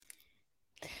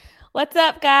What's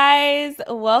up, guys?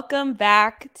 Welcome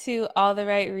back to All the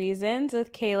Right Reasons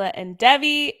with Kayla and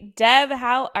Debbie. Deb,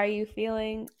 how are you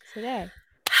feeling today?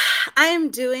 I am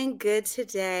doing good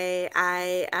today.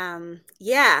 I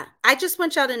just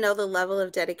want y'all to know the level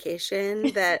of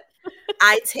dedication that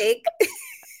I take.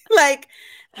 Like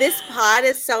this pod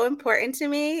is so important to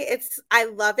me. I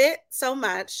love it so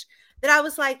much that I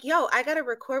was like, yo, I got to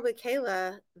record with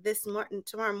Kayla this morning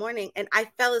tomorrow morning, and I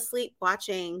fell asleep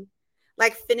watching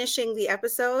finishing the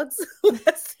episodes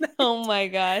last Oh night. my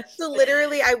gosh. So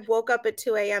literally I woke up at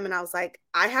 2 a.m. and I was like,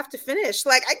 I have to finish.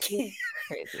 Like I It's can't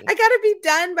crazy. I gotta be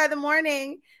done by the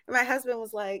morning. And my husband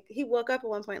was like, he woke up at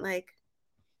one point, like,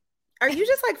 are you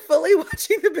just like fully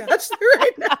watching The Bachelor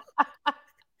right now?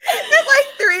 At like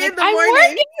three Like, in the I'm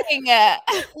morning, working.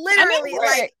 I'm literally, at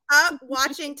like work. up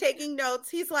watching, taking notes.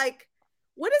 He's like,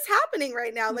 what is happening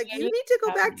right now? Like, What you is need to go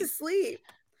back to happening? sleep.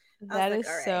 I was That like, is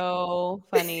all right. so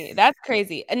funny. That's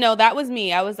crazy. No, that was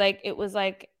me. I was like, it was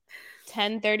like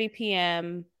 10:30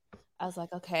 p.m. I was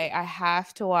like, okay, I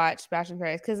have to watch Bachelor in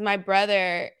Paradise because my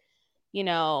brother, you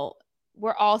know,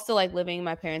 we're all still like living in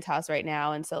my parents' house right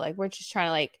now. And so like we're just trying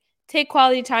to like take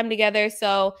quality time together.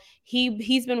 So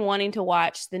he's been wanting to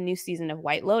watch the new season of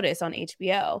White Lotus on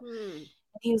HBO. Hmm.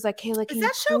 He was like, Kayla, Is can you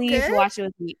that show please good? watch it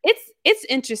with me? It's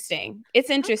interesting. It's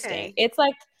interesting. Okay. It's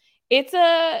like it's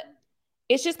a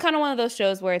it's just kind of one of those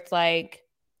shows where it's like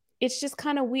it's just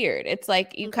kind of weird. It's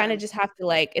like you kind Okay. of just have to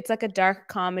like it's like a dark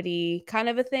comedy kind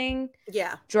of a thing,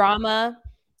 Yeah. drama.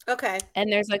 Okay.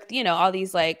 And there's like, all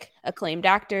these like acclaimed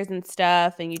actors and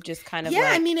stuff and you just kind of Yeah,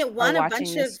 I like mean, it are won a watching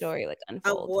bunch this of story like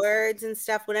unfold. awards and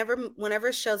stuff.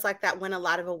 Whenever shows like that win a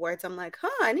lot of awards, I'm like, huh,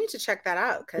 I need to check that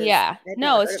out because Yeah. I'd never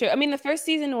No, heard it's of true. I mean, the first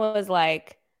season was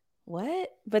like what?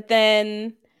 But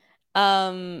then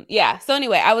yeah. So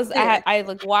anyway, it. I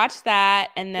like watched that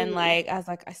and then Mhm. like I was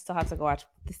like I still have to go watch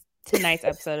this tonight's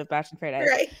episode of Bachelor in Paradise.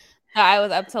 Right. So I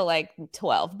was up till like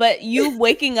 12. But you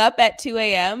waking up at 2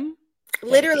 a.m.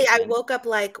 Literally, I dedication. woke up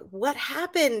like, what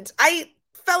happened? I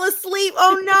fell asleep.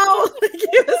 Oh no. Like,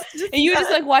 it was And just you were just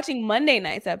nuts. like watching Monday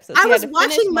nights episodes. I You had was to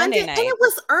finish watching Monday Monday and night. it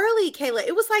was early, Kayla.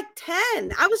 It was like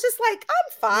 10. I was just like, I'm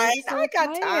You're fine. I so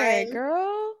got tired, time.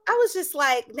 girl. I was just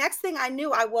like, next thing I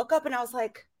knew, I woke up and I was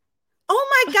like,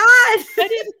 oh my God. I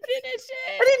didn't finish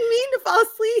I it. didn't mean to fall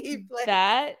asleep. Like,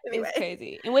 That is anyway,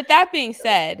 crazy. And with that being it was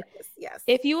said, hilarious. Yes.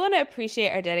 if you want to appreciate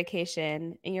our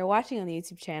dedication and you're watching on the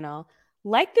YouTube channel,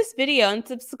 like this video and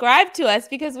subscribe to us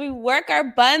because we work our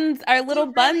We little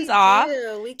buns really off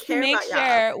do. We to care make about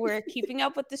y'all. sure we're keeping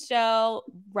up with the show,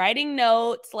 writing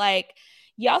notes. Like,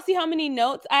 y'all see how many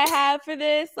notes I have for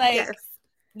this? Like,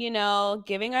 Yes.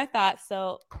 giving our thoughts.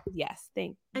 So, yes,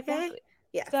 Okay. exactly.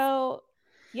 Yes. So,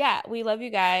 yeah, we love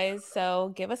you guys.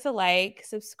 So, give us a like,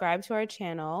 subscribe to our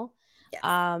channel, Yes.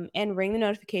 and ring the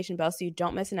notification bell so you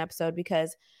don't miss an episode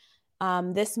because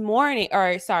this morning,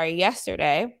 or sorry,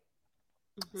 yesterday,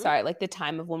 Hmm. sorry, like the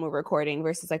time of when we're recording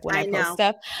versus like when I I post know.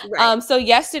 stuff. Right. So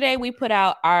yesterday we put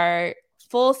out our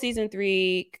full season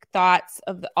 3 thoughts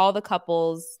of all the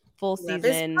couples full Love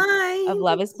is season of blind.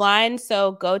 Love is Blind.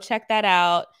 So go check that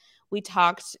out. We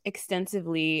talked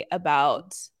extensively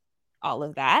about all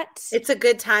of that. It's a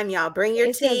good time, y'all. Bring your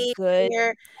It's a tea, good bring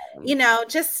your,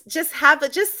 time.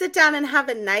 just sit down and have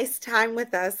a nice time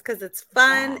with us because it's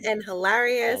Yeah. fun and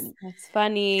hilarious. And it's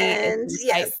funny. It's And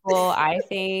yes, insightful, I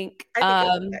think. I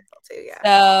think it's respectful too. Yeah.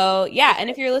 So yeah, and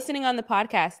Okay. if you're listening on the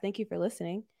podcast, thank you for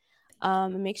listening.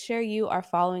 Make sure you are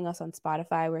following us on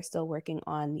Spotify. We're still working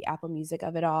on the Apple Music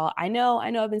of it all. I know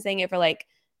I've been saying it for like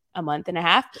a month and a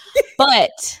half,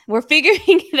 but we're figuring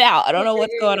it out. I don't We're know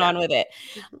what's figuring going it on out. with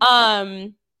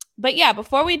it. But yeah,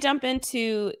 before we jump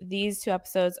into these 2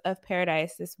 episodes of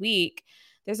Paradise this week,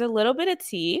 there's a little bit of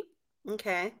tea.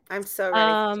 Okay. I'm so ready for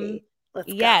Um, tea. Let's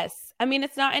go. yes. I mean,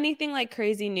 it's not anything like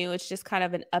crazy new. It's just kind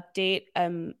of an update,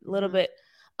 Mhm.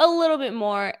 a little bit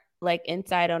more like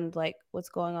insight on like what's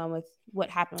going on with what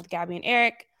happened with Gabby and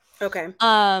Eric. Okay.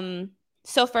 Um,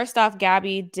 so first off,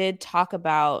 Gabby did talk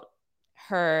about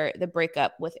the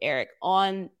breakup with Eric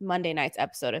on Monday night's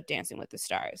episode of Dancing with the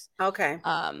Stars. Okay.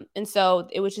 And so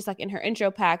it was just like in her intro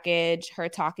package, her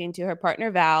talking to her partner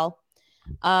Val,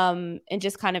 and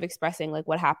just kind of expressing like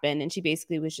what happened. And she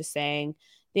basically was just saying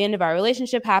the end of our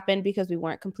relationship happened because we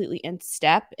weren't completely in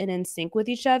step and in sync with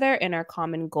each other and our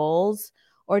common goals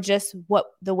or just what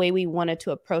the way we wanted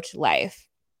to approach life.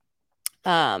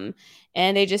 Um,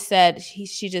 and they just said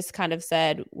she just kind of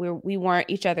said we weren't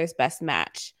each other's best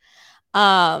match.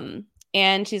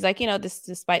 And she's like,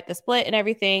 despite the split and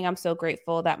everything, I'm so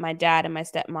grateful that my dad and my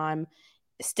stepmom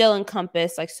still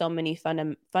encompass like so many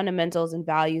fundamentals and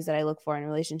values that I look for in a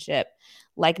relationship,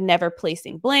 like never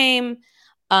placing blame,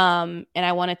 And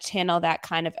I want to channel that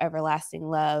kind of everlasting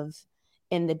love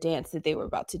in the dance that they were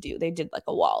about to do. They did like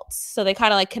a waltz. So they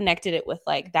kind of like connected it with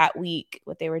like that week,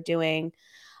 what they were doing.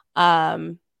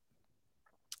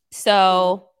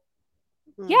 So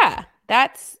yeah,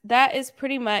 that is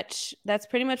pretty much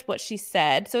what she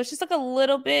said. So it's just like a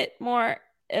little bit more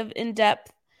of in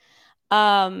depth.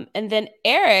 And then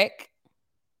Eric,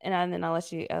 and then I'll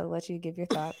let you give your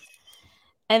thoughts.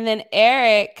 And then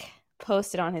Eric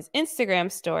posted on his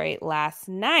Instagram story last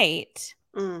night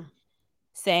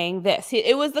saying this.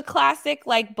 It was the classic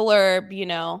like blurb, you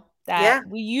know, that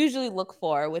we usually look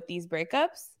for with these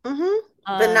breakups.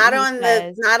 But not on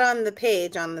the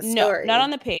page, on the story. No, not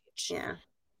on the page. Yeah.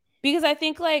 Because I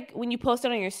think like when you post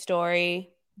it on your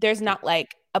story, there's not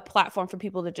like a platform for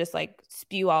people to just like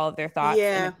spew all of their thoughts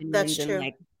and opinions that's true. and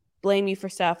like blame you for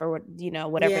stuff or what, you know,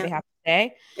 whatever they have to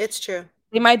say. It's true.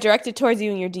 They might direct it towards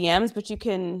you in your DMs, but you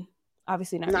can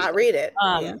obviously not read it.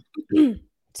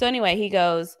 So anyway, he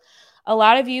goes, a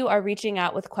lot of you are reaching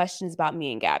out with questions about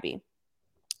me and Gabby.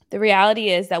 The reality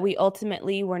is that we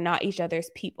ultimately were not each other's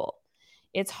people.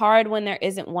 It's hard when there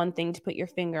isn't one thing to put your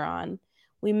finger on.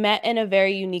 We met in a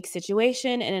very unique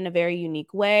situation and in a very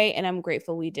unique way, and I'm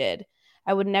grateful we did.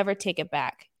 I would never take it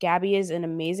back. Gabby is an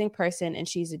amazing person, and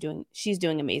she's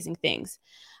doing amazing things.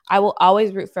 I will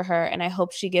always root for her, and I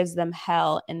hope she gives them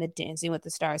hell in the Dancing with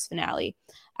the Stars finale.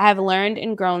 I have learned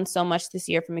and grown so much this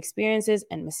year from experiences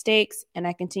and mistakes, and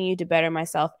I continue to better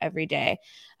myself every day.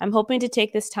 I'm hoping to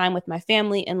take this time with my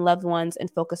family and loved ones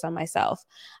and focus on myself.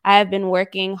 I have been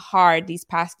working hard these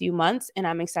past few months, and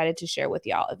I'm excited to share with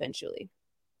y'all eventually.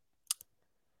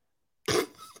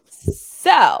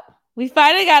 So we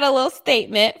finally got a little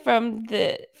statement from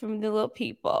the little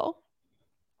people.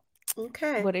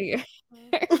 Okay. What are your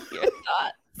thoughts?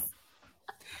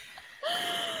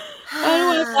 I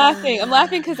don't know why I'm laughing. I'm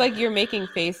laughing because like you're making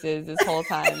faces this whole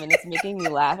time and it's making me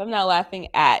laugh. I'm not laughing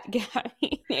at Gabby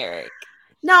and Eric.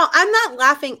 No, I'm not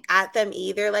laughing at them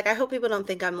either. Like, I hope people don't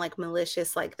think I'm like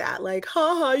malicious like that. Like,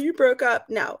 haha, you broke up.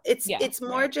 No, it's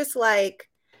more just like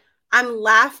I'm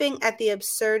laughing at the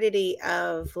absurdity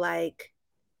of like,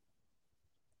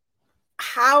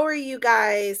 how are you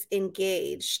guys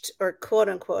engaged or quote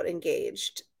unquote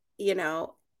engaged, you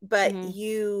know, but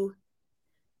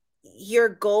your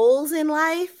goals in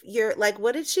life, you're like,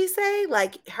 what did she say?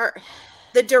 Like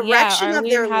the direction of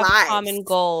their lives. Common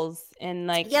goals and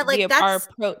like, our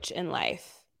approach in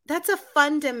life. That's a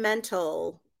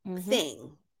fundamental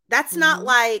thing. That's not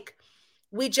like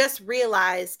we just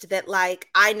realized that like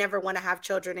I never want to have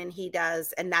children and he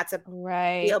does, and that's a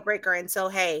deal breaker. And so,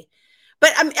 hey,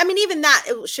 but I mean, even that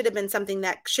it should have been something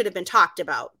that should have been talked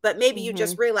about, but maybe you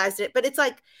just realized it. But it's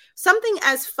like something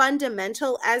as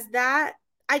fundamental as that.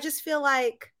 I just feel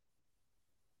like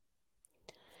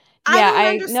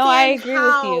I agree with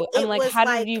you. I'm like, how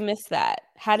did you miss that?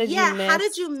 How did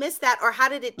you miss that? Or how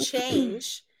did it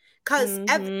change? Because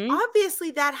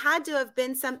obviously that had to have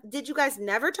been did you guys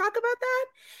never talk about that?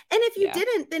 And if you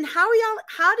didn't, then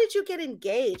how did you get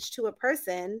engaged to a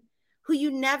person who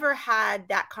you never had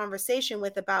that conversation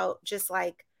with about just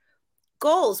like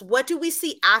goals? What do we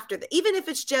see after that? Even if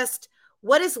it's just,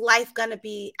 what is life going to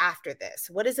be after this?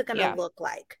 What is it going to look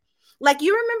like? Like,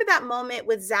 you remember that moment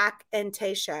with Zach and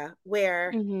Tayshia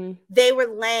where they were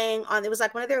laying on, it was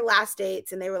like one of their last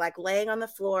dates and they were like laying on the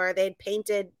floor. They'd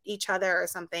painted each other or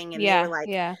something. And they were like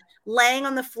laying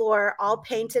on the floor, all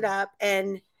painted up.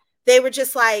 And they were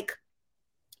just like,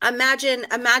 imagine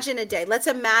a day. Let's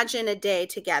imagine a day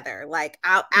together, like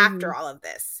out after all of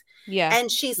this. Yeah. And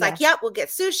she's like, yep, we'll get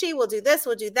sushi. We'll do this.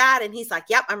 We'll do that. And he's like,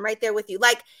 yep, I'm right there with you.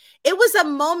 Like, it was a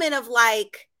moment of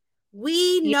like,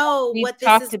 we know what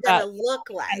this is going to look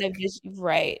like. Kind of just,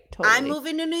 right. Totally. I'm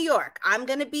moving to New York. we're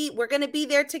going to be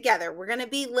there together. We're going to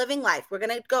be living life. We're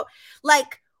going to go.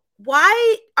 Like,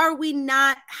 why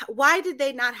did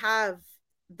they not have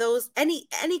those, any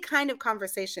kind of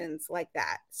conversations like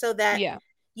that so that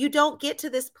you don't get to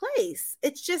this place?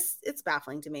 It's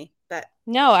baffling to me, but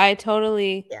no, I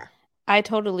totally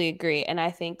agree. And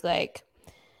I think like,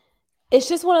 it's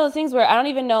just one of those things where I don't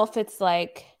even know if it's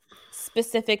like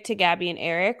specific to Gabby and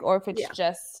Eric or if it's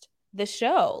just the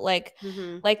show. Like,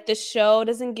 like the show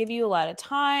doesn't give you a lot of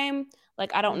time.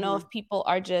 Like, I don't know if people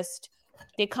are just,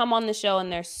 they come on the show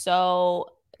and they're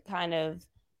so kind of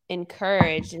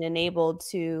encouraged and enabled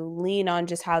to lean on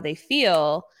just how they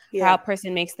feel, or how a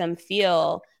person makes them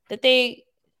feel,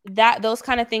 that those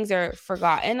kind of things are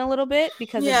forgotten a little bit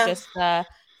because of just the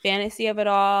fantasy of it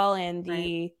all and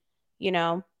the, you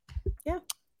know,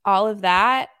 all of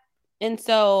that. And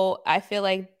so I feel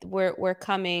like we're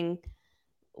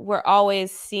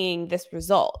always seeing this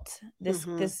result.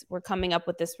 We're coming up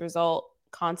with this result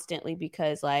constantly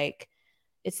because like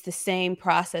it's the same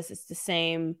process, it's the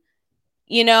same,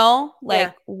 you know,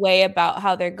 like way about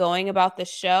how they're going about the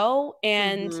show.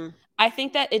 And I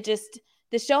think that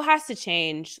the show has to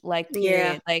change, like,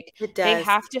 period. Like, it does. They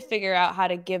have to figure out how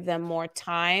to give them more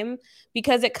time,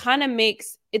 because it kind of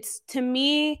makes, it's, to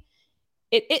me,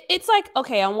 it's like,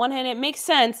 okay, on one hand, it makes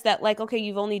sense that like, okay,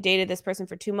 you've only dated this person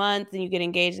for 2 months and you get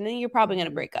engaged and then you're probably going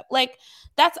to break up. Like,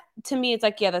 that's, to me, it's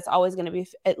like, yeah, that's always going to be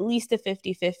at least a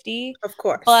 50-50. Of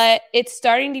course. But it's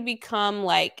starting to become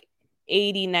like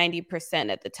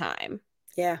 80-90% at the time.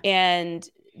 Yeah. And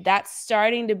that's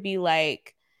starting to be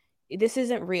like, this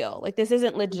isn't real. Like, this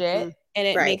isn't legit. And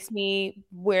it makes me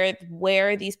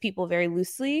wear these people very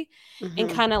loosely and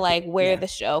kind of like wear the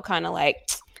show kind of like,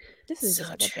 this is so just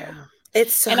like true. a joke.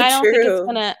 It's so and I don't true. think it's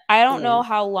gonna, I don't know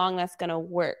how long that's gonna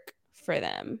work for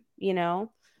them, you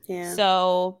know? Yeah.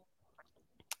 So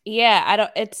yeah, I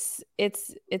don't, it's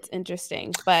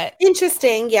interesting, but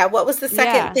interesting. Yeah. What was the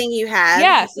second thing you had?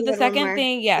 Yeah. So the second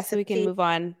thing, so we can move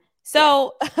on.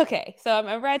 So, okay. So I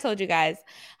remember I told you guys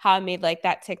how I made like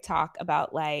that TikTok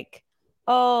about like,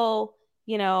 oh,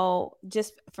 you know,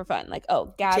 just for fun, like,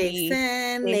 oh, Gabby,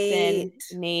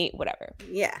 Jason, Nate, whatever.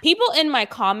 Yeah. People in my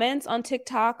comments on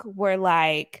TikTok were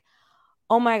like,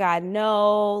 oh my God,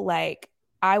 no, like,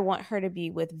 I want her to be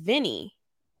with Vinny.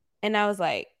 And I was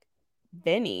like,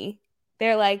 Vinny?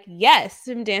 They're like, yes,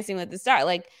 from Dancing with the Stars,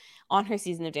 like on her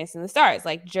season of Dancing with the Stars,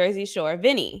 like Jersey Shore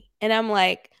Vinny. And I'm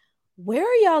like, where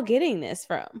are y'all getting this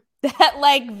from? That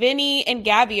like Vinny and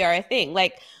Gabby are a thing.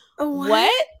 Like,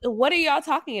 what are y'all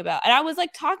talking about? And I was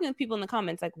like talking with people in the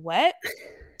comments, like, what?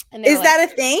 And is that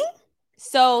a thing?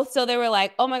 So they were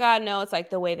like, oh my God, no, it's like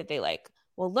the way that they like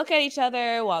will look at each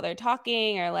other while they're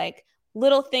talking, or like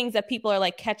little things that people are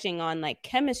like catching on, like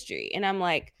chemistry. And I'm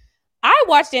like, I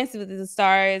watch Dancing with the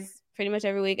Stars pretty much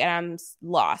every week and I'm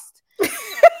lost.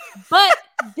 But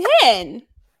then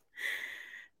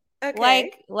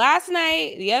like last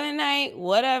night, the other night,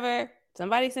 whatever,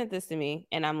 somebody sent this to me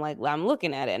and I'm like, I'm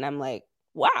looking at it and I'm like,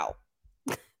 wow.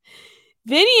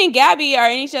 Vinny and Gabby are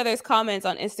in each other's comments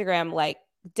on Instagram, like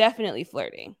definitely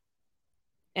flirting.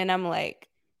 And I'm like,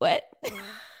 what?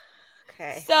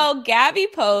 Okay. So Gabby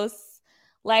posts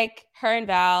like her and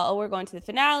Val, oh, we're going to the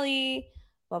finale,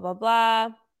 blah, blah, blah.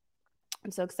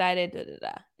 I'm so excited. Da, da,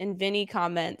 da. And Vinny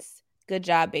comments, good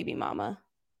job, baby mama.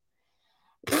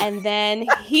 And then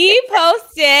he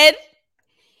posted,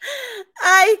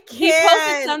 He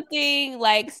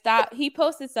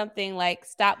posted something like,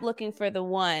 stop looking for the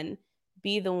one,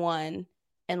 be the one,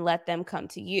 and let them come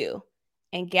to you.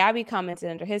 And Gabby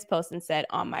commented under his post and said,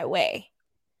 on my way.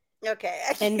 Okay.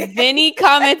 And Vinny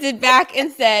commented back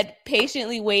and said,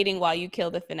 patiently waiting while you kill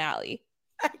the finale.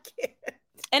 I can't.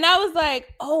 And I was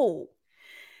like, oh,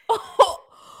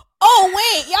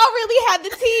 wait, y'all really had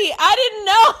the tea. I didn't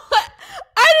know.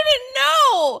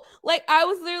 Like, I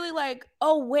was literally like,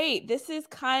 oh, wait, this is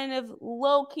kind of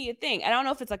low-key a thing. I don't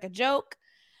know if it's like a joke.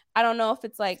 I don't know if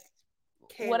it's like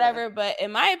whatever, but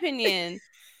in my opinion,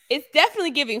 it's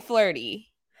definitely giving flirty.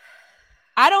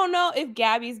 I don't know if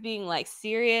Gabby's being like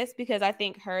serious, because I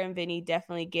think her and Vinny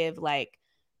definitely give like,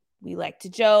 we like to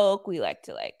joke, we like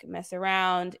to like mess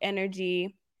around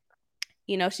energy.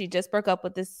 You know, she just broke up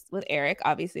with Eric,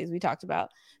 obviously, as we talked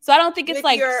about. So I don't think it's with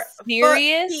like your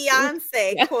serious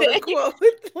fiance, quote unquote.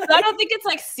 So I don't think it's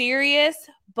like serious,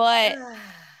 but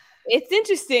it's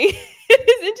interesting.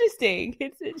 It's interesting.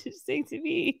 It's interesting to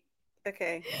me.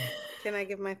 Okay. Can I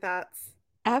give my thoughts?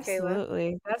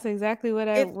 Absolutely. Kayla? That's exactly what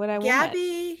I want.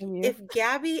 If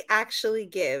Gabby actually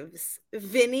gives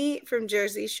Vinny from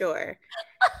Jersey Shore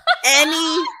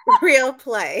any real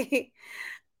play,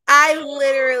 I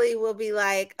literally will be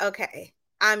like, okay,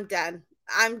 I'm done.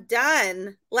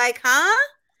 Like, huh?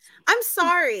 I'm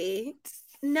sorry.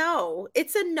 No,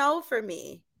 it's a no for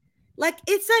me. Like,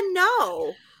 it's a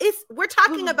no. We're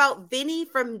talking about Vinny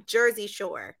from Jersey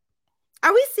Shore.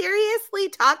 Are we seriously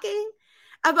talking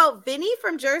about Vinny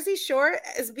from Jersey Shore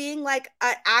as being like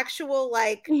an actual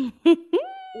like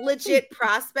legit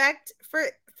prospect for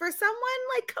someone?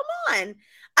 Like, come on.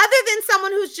 Other than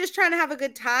someone who's just trying to have a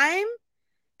good time.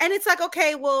 And it's like,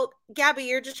 okay, well, Gabby,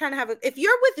 you're just trying to if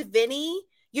you're with Vinny,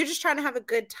 you're just trying to have a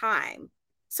good time.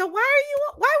 So why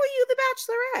were you the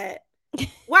Bachelorette?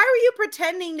 Why were you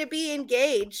pretending to be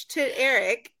engaged to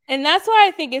Eric? And that's why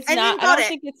I think I don't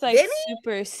think it's like Vinny?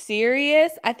 Super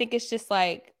serious. I think it's just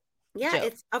like,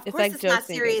 jokes. It's like not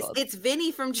serious. It's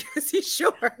Vinny from Jersey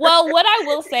Shore. Well, what I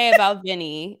will say about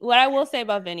Vinny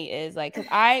is like, because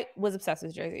I was obsessed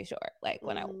with Jersey Shore, like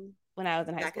when I was in high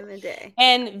school. Back in the day.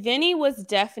 And Vinny was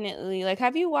definitely like,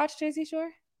 have you watched Jersey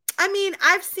Shore? I mean,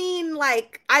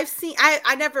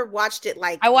 I never watched it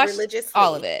like I watched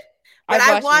all of religiously, it. but I've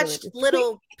I watched it watched religiously.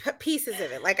 little pieces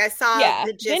of it. Like I saw Yeah,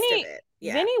 the gist of it.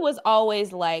 Yeah. Vinny was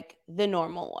always like the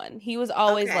normal one. He was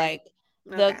always Okay. like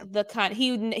Okay. the kind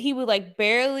he would like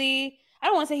barely. I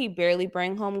don't want to say he barely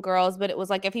bring home girls, but it was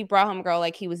like if he brought home a girl,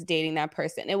 like he was dating that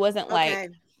person. It wasn't like Okay.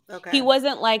 he Okay.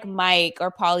 wasn't like Mike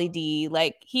or Pauly D.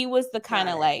 Like he was the kind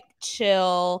Got of it. like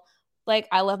chill. Like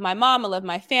I love my mom, I love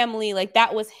my family. Like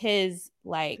that was his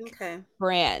like Okay.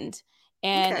 brand.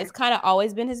 And Okay. it's kind of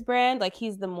always been his brand. Like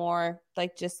he's the more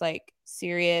like just like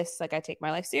serious, like I take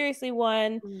my life seriously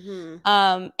one. Mm-hmm.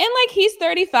 And like he's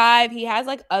 35, he has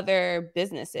like other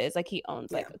businesses. Like he owns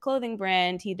Yeah. like a clothing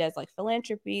brand, he does like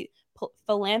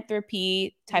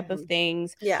philanthropy type of Mm-hmm.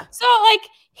 things. Yeah. So like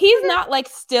he's Okay. not like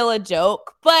still a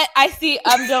joke, but I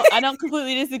don't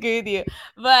completely disagree with you.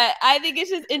 But I think it's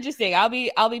just interesting. I'll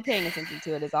be paying attention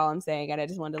to it is all I'm saying. And I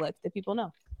just wanted to let the people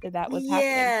know that was happening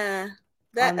Yeah.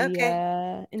 on the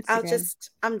Okay. Instagram.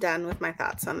 I'm done with my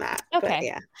thoughts on that. But Okay.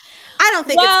 yeah. I don't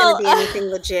think it's going to Well, be anything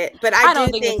legit, but I I do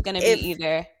don't think it's think gonna be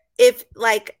either. if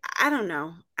like I don't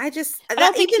know. I just I that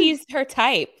don't think even he's her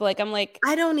type. Like I'm like,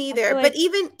 I don't I either. feel But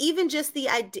like even just the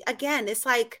idea again, it's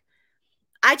like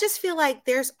I just feel like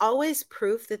there's always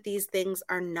proof that these things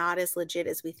are not as legit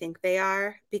as we think they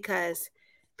are because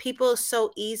people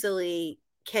so easily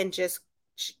can just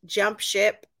jump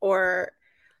ship or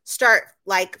start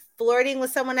like flirting with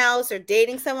someone else or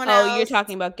dating someone oh, you're else.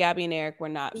 talking about Gabby and Eric were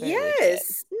not very legit.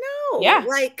 Yes. No. Yeah.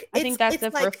 Like I think that's it's a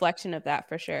like reflection of that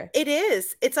for sure. it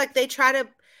is. It's like they try to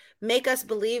make us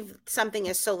believe something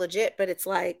is so legit, but it's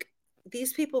like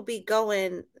these people be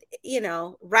going,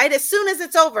 right as soon as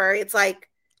it's over, it's like,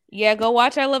 Yeah, go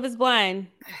watch Our Love Is Blind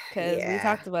because we yeah,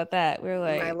 talked about that. We were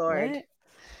my like, Lord. what?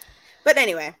 But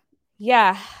anyway.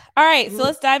 Yeah. All right. So Mhm.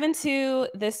 let's dive into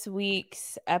this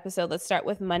week's episode. Let's start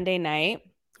with Monday night.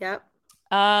 Yep.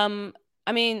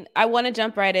 I mean, I want to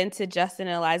jump right into Justin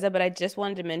and Eliza, but I just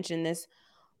wanted to mention this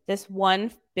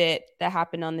one bit that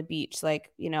happened on the beach.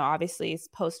 Like, obviously it's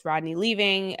post Rodney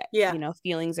leaving, Yeah.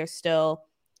 feelings are still,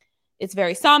 it's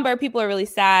very somber. People are really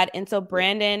sad. And so Yeah.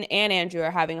 Brandon and Andrew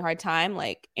are having a hard time.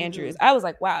 Like Mhm. I was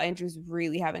like, wow, Andrew's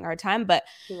really having a hard time. But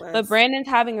He was. Brandon's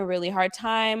having a really hard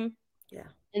time. Yeah.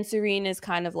 And Serene is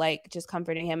kind of like just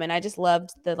comforting him. And I just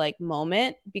loved the like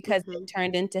moment because it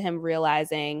turned into him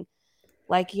realizing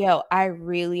like, yo, I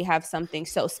really have something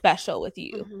so special with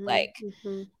you. Like,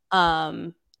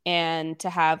 and to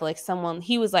have like someone,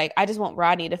 he was like, I just want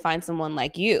Rodney to find someone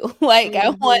like you. Like, I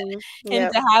want him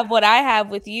Yep. to have what I have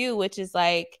with you, which is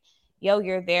like, yo,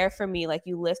 you're there for me. Like,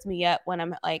 you lift me up when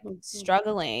I'm like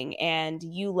struggling, and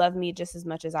you love me just as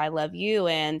much as I love you.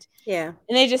 And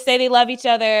they just say they love each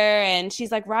other. And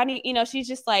she's like, Rodney, she's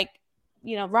just like,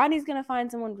 Rodney's gonna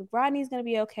find someone. Rodney's gonna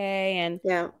be okay.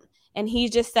 And he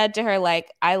just said to her, like,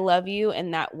 I love you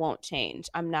and that won't change.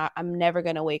 I'm never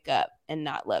going to wake up and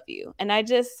not love you. And I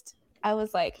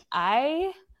was like,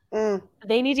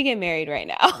 they need to get married right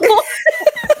now.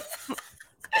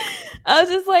 I was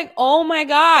just like, oh my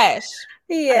gosh.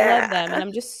 Yeah. I love them. And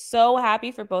I'm just so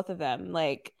happy for both of them.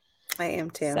 Like, I am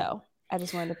too. So I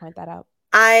just wanted to point that out.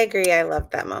 I agree. I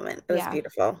loved that moment. It was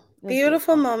beautiful. It was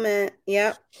beautiful moment.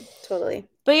 Yep. Totally.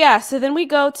 But yeah, so then we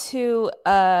go to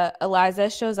Eliza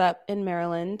shows up in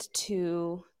Maryland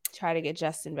to try to get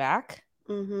Justin back.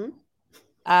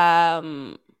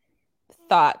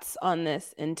 Thoughts on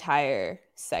this entire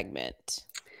segment,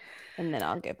 and then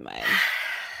I'll give mine.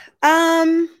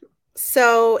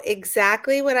 So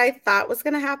exactly what I thought was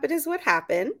going to happen is what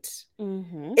happened.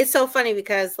 It's so funny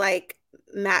because like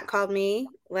Matt called me,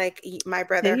 like my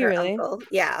brother, her uncle,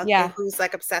 who's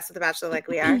like obsessed with The Bachelor, like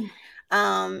we are.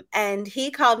 And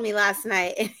he called me last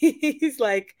night, and he's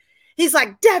like,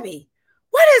 Debbie,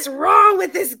 what is wrong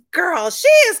with this girl? She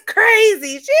is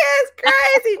crazy.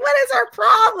 What is her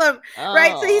problem?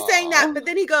 Right. So he's saying that, but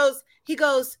then he goes,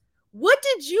 what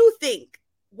did you think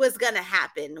was going to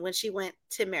happen when she went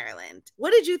to Maryland?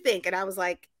 What did you think? And I was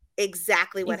like,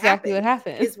 exactly what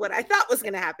happened is what I thought was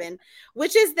going to happen,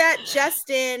 which is that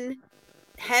Justin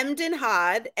hemmed and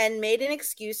hawed and made an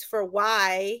excuse for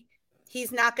why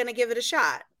he's not going to give it a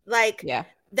shot. Like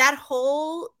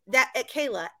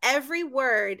Kayla, every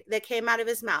word that came out of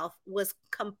his mouth was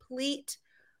complete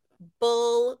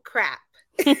bull crap.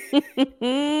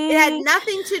 It had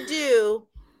nothing to do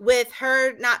with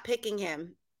her not picking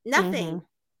him. Nothing.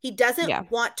 He doesn't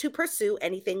want to pursue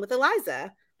anything with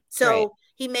Eliza. So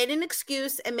he made an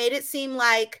excuse and made it seem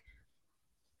like,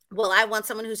 well, I want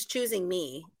someone who's choosing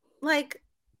me. Like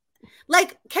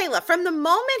Kayla, from the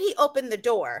moment he opened the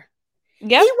door, he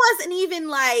wasn't even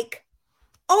like,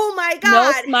 oh my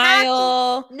God, no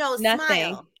smile, no nothing.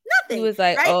 smile, nothing. He was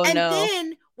like, right. oh and no.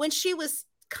 then when she was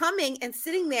coming and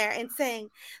sitting there and saying,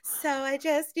 so I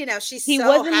just, she's He so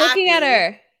wasn't looking at happy.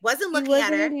 her. Wasn't He looking at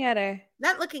wasn't her. looking at her.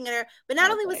 Not looking at her. But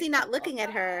not only was he not looking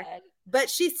at her, but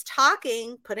she's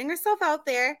talking, putting herself out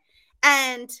there.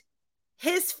 And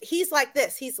he's like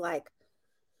this. He's like,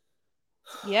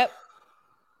 yep.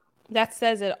 That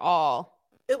says it all.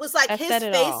 It was like his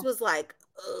face was like,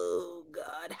 oh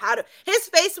God, his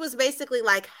face was basically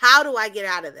like, how do I get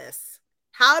out of this?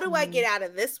 How do I get out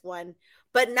of this one?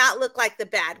 But not look like the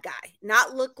bad guy,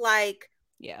 not look like,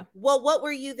 yeah. Well, what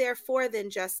were you there for then,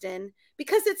 Justin?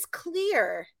 Because it's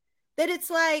clear that it's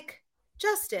like,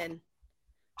 Justin,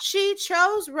 she's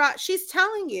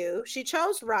telling you she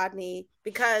chose Rodney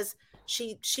because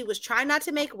she was trying not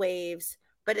to make waves.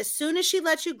 But as soon as she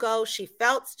let you go, she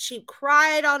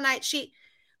cried all night.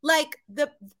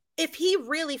 If he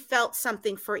really felt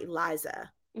something for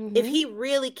Eliza, if he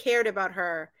really cared about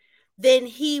her, then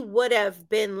he would have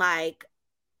been like,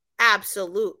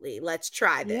 absolutely, let's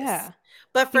try this. Yeah.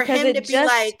 But for him to be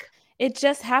like, it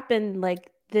just happened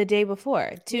like the day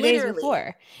before, 2 days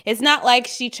before. It's not like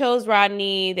she chose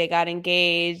Rodney, they got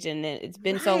engaged, and then it's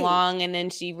been so long, and then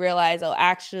she realized, oh,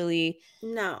 actually,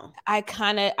 no,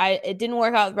 it didn't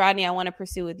work out with Rodney. I want to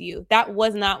pursue with you. That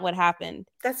was not what happened.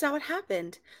 That's not what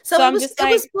happened. So it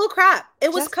was bull crap.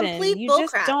 It was complete bull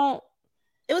crap.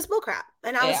 It was bull crap.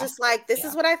 And I was just like, this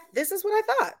is what I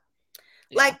thought.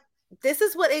 Yeah. Like, this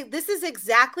is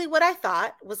exactly what I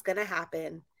thought was going to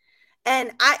happen.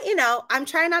 And I'm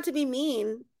trying not to be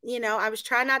mean. I was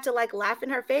trying not to like laugh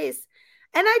in her face.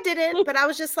 And I didn't, but I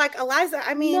was just like, Eliza,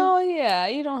 I mean, no, yeah,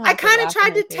 you don't have I kind of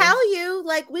tried to tell you,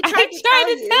 like we tried to tell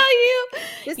you.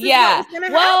 This is what was going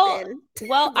to happen.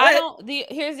 Well, I don't,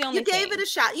 here's the only thing. You gave it a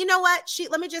shot. You know what?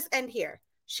 Let me just end here.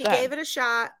 She gave it a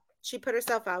shot. She put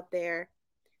herself out there.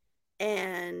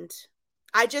 And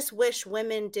I just wish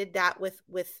women did that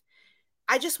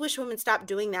I just wish women stopped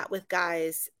doing that with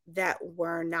guys that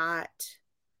were not.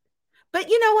 But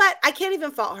you know what? I can't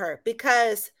even fault her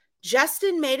because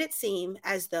Justin made it seem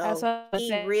as though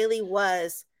he really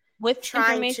was with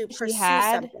trying to pursue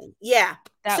something. Yeah.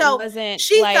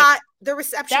 She thought the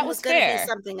reception was going to be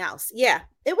something else. Yeah.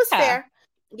 It was fair.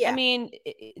 Yeah. I mean,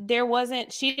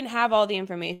 she didn't have all the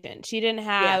information. She didn't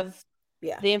have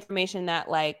the information that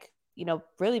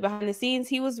really behind the scenes,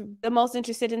 he was the most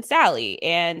interested in Sally.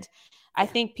 And I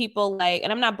think people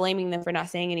and I'm not blaming them for not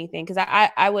saying anything because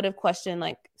I would have questioned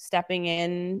stepping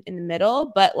in the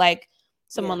middle, but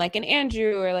someone like an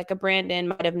Andrew or a Brandon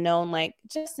might have known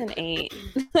Justin ain't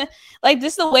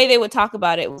just the way they would talk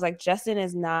about it was Justin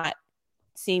is not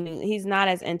he's not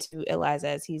as into Eliza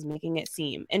as he's making it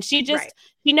seem. And she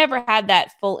never had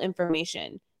that full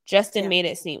information. Justin made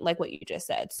it seem like what you just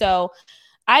said. So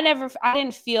I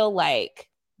didn't feel like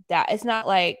that. It's not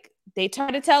like they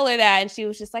tried to tell her that and she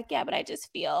was just like, yeah, but I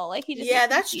just feel like he just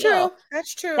that's true.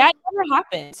 That's true. That never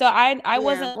happened. So I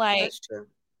wasn't that's true.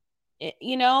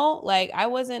 I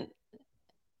wasn't.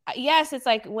 Yes, it's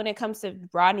when it comes to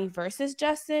Rodney versus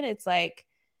Justin, it's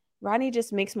Rodney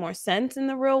just makes more sense in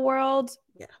the real world.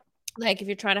 Yeah. If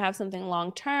you're trying to have something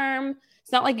long term,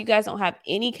 it's not like you guys don't have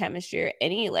any chemistry or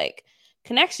any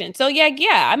connection. So yeah,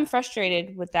 I'm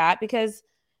frustrated with that because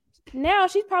now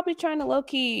she's probably trying to low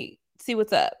key see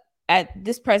what's up at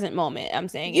this present moment. I'm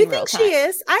saying you think she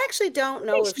is? I actually don't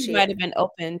know if she might have been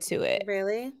open to it.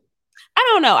 Really? I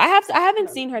don't know. I haven't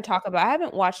seen her talk about. I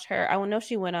haven't watched her. I know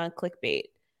she went on Clickbait,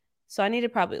 so I need to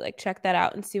probably check that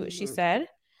out and see what she said.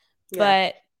 Yeah.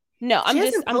 But no, I'm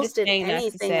just saying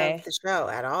anything that to say of the show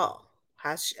at all.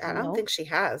 Has she? I don't think she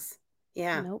has.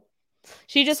 Yeah. Nope.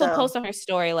 She just will post on her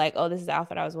story oh, this is the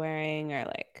outfit I was wearing, or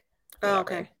oh,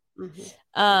 okay.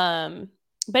 Mm-hmm.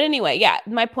 But anyway, yeah,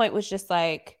 my point was just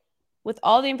with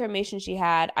all the information she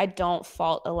had, I don't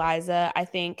fault Eliza. I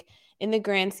think in the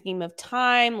grand scheme of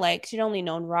time, she'd only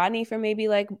known Rodney for maybe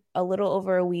a little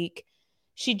over a week.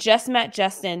 She just met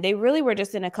Justin. They really were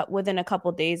just within a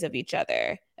couple days of each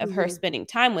other, of her spending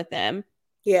time with them.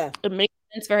 Yeah. It makes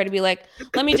sense for her to be let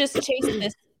me just chase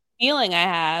this feeling I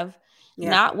have,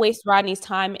 not waste Rodney's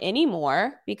time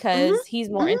anymore because he's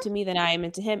more into me than I am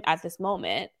into him at this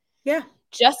moment. Yeah.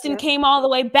 Justin came all the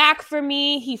way back for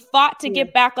me. He fought to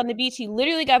get back on the beach. He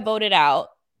literally got voted out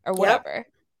or whatever.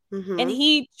 And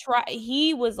he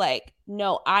was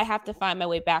no, I have to find my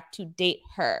way back to date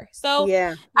her. So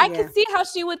I could see how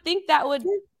she would think that would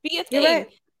be a thing, right.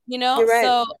 Right.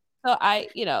 So I,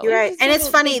 you're right. And it's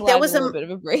funny. There was a bit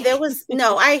of a break.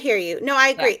 No, I hear you. No, I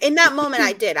agree. In that moment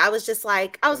I did. I was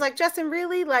like, Justin,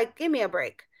 really? Give me a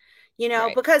break,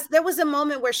 because there was a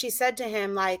moment where she said to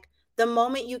him, the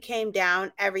moment you came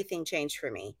down, everything changed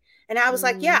for me. And I was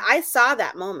like, yeah, I saw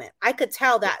that moment. I could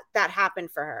tell that happened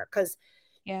for her because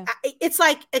it's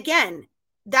like, again,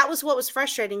 that was what was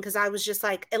frustrating because I was just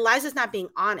like, Eliza's not being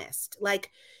honest.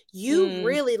 Like, you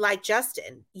really like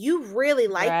Justin. You really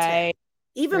liked him.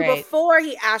 Even before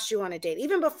he asked you on a date,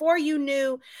 even before you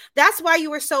knew. That's why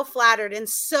you were so flattered and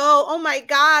so, oh my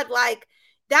God, like,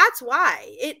 that's why.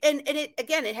 It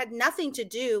again, it had nothing to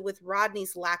do with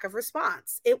Rodney's lack of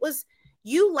response. It was,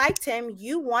 you liked him.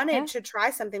 You wanted to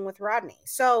try something with Rodney.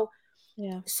 So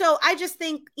I just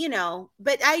think,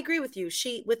 but I agree with you.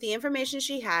 With the information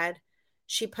she had,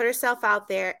 she put herself out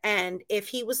there. And if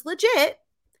he was legit,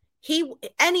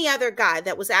 any other guy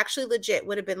that was actually legit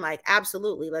would have been like,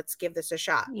 absolutely, let's give this a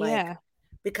shot. Like,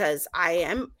 because I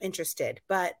am interested.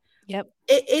 But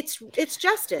it's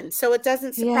Justin. So it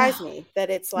doesn't surprise me that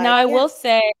it's like. Now, I will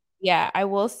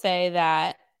say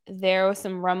that there were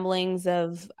some rumblings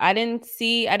of, I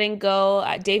didn't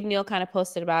go. Dave Neal kind of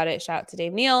posted about it. Shout out to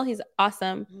Dave Neal. He's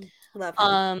awesome. Love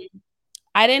him.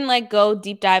 I didn't go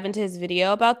deep dive into his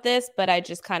video about this, but I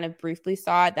just kind of briefly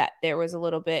saw that there was a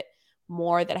little bit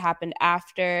more that happened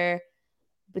after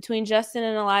between Justin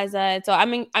and Eliza. And so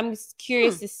I'm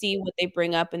curious to see what they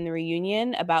bring up in the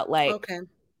reunion about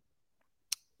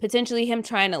potentially him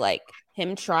trying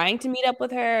to meet up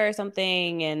with her or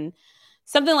something, and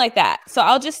something like that. So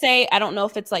I'll just say, I don't know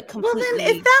if it's completely. Well,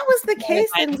 then if that was the case,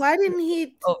 then why didn't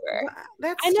he? Over.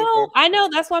 That's I know.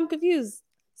 That's why I'm confused.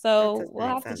 So we'll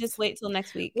have to just wait till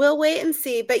next week. We'll wait and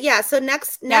see. But yeah, so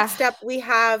next up we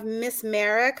have Miss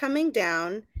Mara coming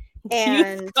down.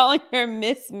 And you calling her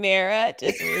Miss Mara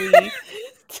just really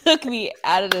took me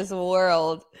out of this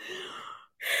world.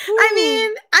 I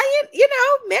mean,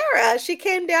 Mara, she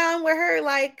came down with her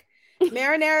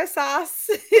marinara sauce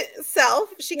self.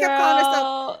 She kept calling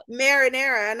herself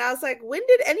marinara. And I was like, when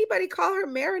did anybody call her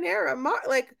marinara?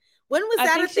 When was that a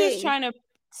thing? I think she was trying to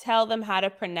tell them how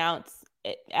to pronounce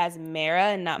it as Mara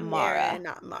and not Mara.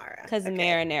 Not Mara. Because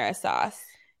marinara sauce.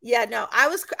 Yeah, no, I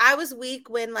was weak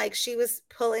when she was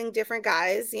pulling different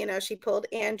guys. She pulled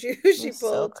Andrew. She pulled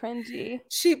so cringy.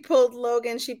 She pulled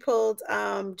Logan. She pulled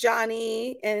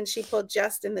Johnny, and she pulled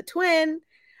Justin the twin.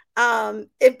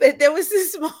 There was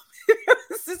this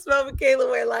moment, Kayla,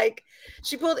 where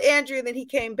she pulled Andrew, and then he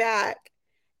came back,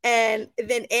 and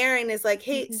then Aaron is like,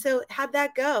 "Hey, so how'd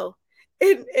that go?"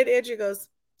 And Andrew goes,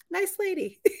 "Nice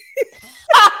lady."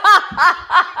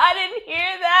 I didn't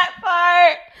hear that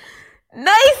part. Nice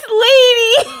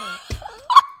lady.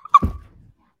 I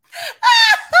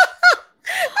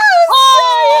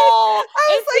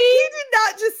was like, he did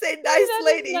not just say nice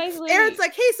lady. Aaron's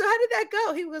like, hey, so how did that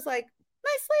go? He was like,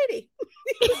 nice lady.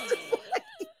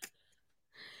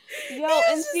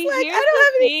 And see, here's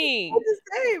the thing. To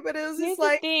say, but it was just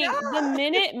the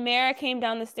minute Mara came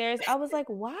down the stairs, I was like,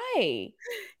 why?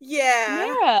 Yeah.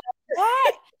 Mara,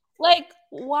 why?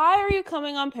 Why are you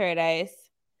coming on Paradise?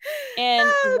 And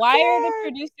why are the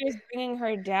producers bringing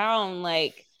her down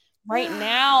right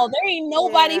now? There ain't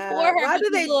nobody for her. Why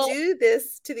do they do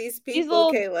this to these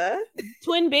people, Kayla?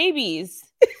 Twin babies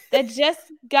that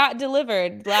just got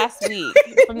delivered last week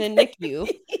from the NICU.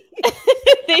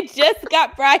 They just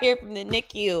got brought here from the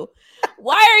NICU.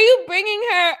 Why are you bringing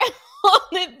her on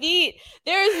the beat?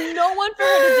 There is no one for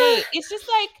her to date. It's just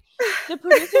the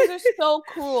producers are so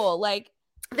cruel.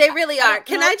 They really are.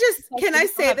 Can I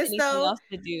say this though?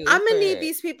 I'm gonna need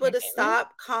these people to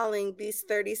stop calling these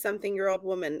 30-something-year-old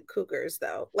women cougars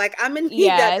though. I'm gonna need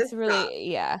that. It's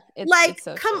really, it's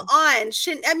so come on.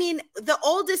 The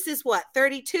oldest is what,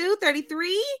 32,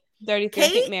 33? 33. I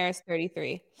think Mara's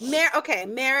 33.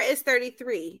 Mara is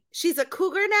 33. She's a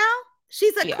cougar now?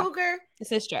 She's a cougar.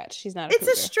 It's a stretch. She's not a cougar.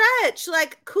 It's a stretch.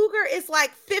 Cougar is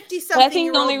 50-something. I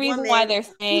think the only reason why they're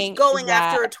saying going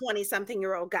after a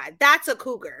 20-something-year-old guy. That's a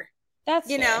cougar. That's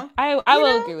I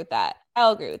will agree with that.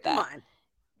 I'll agree with that. Come on.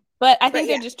 But I think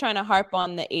they're just trying to harp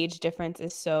on the age difference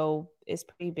is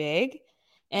pretty big.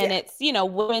 And it's,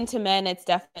 women to men, it's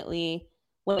definitely,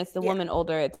 when it's the woman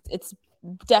older, it's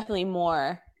definitely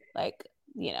more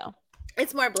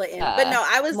it's more blatant. But no,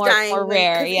 I was dying. More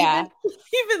rare, yeah.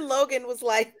 Even Logan was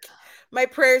like, my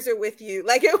prayers are with you.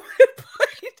 At one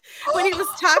point, when he was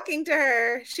talking to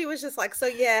her, she was just like, so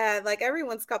yeah,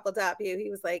 everyone's coupled up. He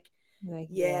was like,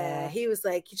 yeah. He was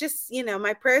like, just,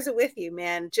 my prayers are with you,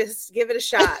 man. Just give it a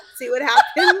shot. See what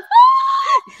happens.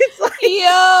 It's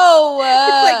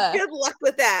good luck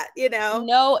with that,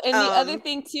 No, and the other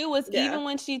thing too was even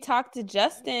when she talked to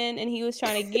Justin and he was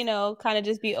trying to, kind of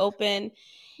just be open.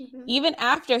 Even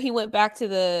after he went back to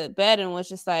the bed and was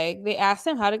just they asked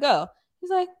him how to go.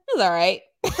 He's like, it was all right.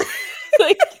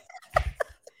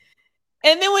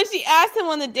 And then when she asked him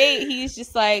on the date, he's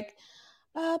just like,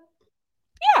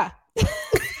 yeah,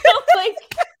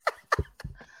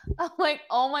 I'm like,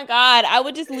 oh my God, I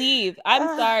would just leave.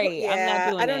 I'm sorry. I'm not Yeah,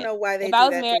 I doing don't it. know why they If I do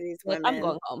was that to married, these like, I'm women.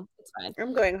 going home. It's fine.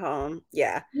 I'm going home.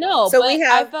 Yeah. No, So but we I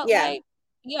have, felt yeah, like,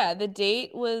 yeah, the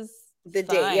date was the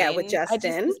date, yeah, with fine. I just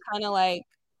Justin. was kind of like,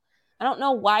 I don't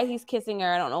know why he's kissing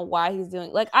her. I don't know why he's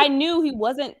doing, like, I knew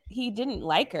he didn't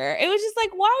like her. It was just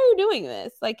like, why are you doing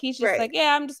this? Like, he's just Right. like,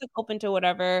 yeah, I'm just like open to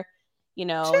whatever,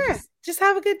 Sure. just Just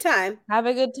have a good time. have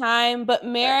a good time. But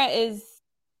Right. Mara is,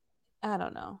 I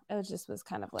don't know. It just was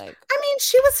kind of like, I mean,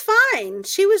 she was fine.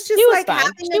 She was she just was like fine.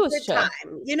 having She a was good chill.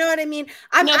 time. You know what I mean?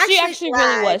 I'm No, she actually actually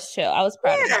really glad. was chill. I was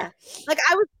proud of Yeah. her. Like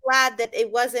I was glad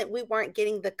that we weren't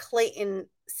getting the Clayton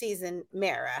season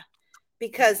Mara,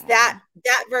 because Yeah.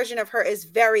 that version of her is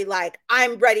very like,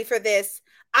 I'm ready for this.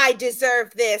 I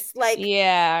deserve this. Like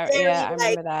Yeah, very I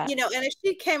like, remember that. and if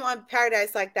she came on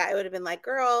Paradise like that, it would have been like,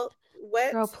 girl,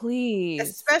 what? Girl, please.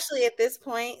 Especially at this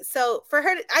point. So for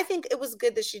her, I think it was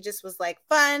good that she just was like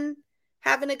fun,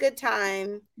 having a good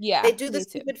time. They Yeah, do the me too.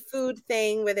 stupid food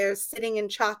thing where they're sitting in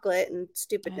chocolate and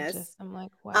stupidness. I'm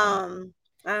like, why? Um,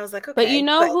 I was like, But you okay,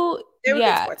 know but who? they were good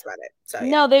Yeah. sports about it. So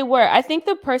yeah. No, they were. I think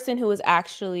the person who was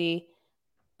actually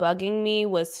bugging me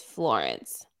was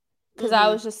Florence. Because I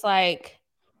Mm-hmm. was just like,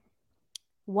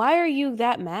 why are you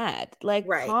that mad? Like,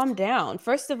 Right. calm down.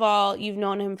 First of all, you've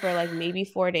known him for like maybe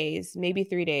 4 days, maybe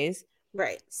 3 days.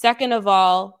 Right. Second of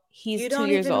all, he's You 2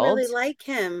 years don't even old. really like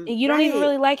him. And you don't even Right.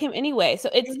 really like him anyway. So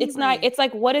it's not, Anyway. it's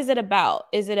like, what is it about?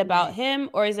 Is it about Right. him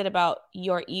or is it about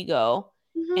your ego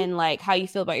Mm-hmm. and like how you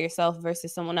feel about yourself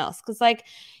versus someone else? Because like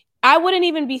I wouldn't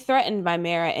even be threatened by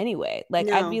Mara anyway.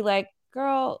 Like I'd be No, like,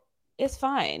 girl, it's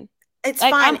fine. it's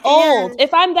Like fine. I'm old. And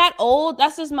If I'm that old,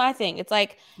 that's just my thing. It's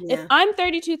like if yeah. I'm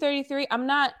 32, 33, I'm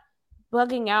not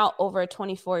bugging out over a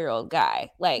 24-year-old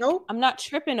guy. Like Nope. I'm not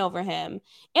tripping over him.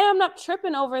 And I'm not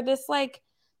tripping over this like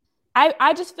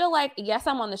I just feel like yes,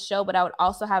 I'm on the show, but I would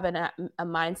also have a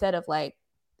mindset of like,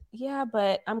 yeah,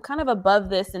 but I'm kind of above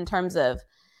this in terms of,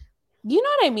 you know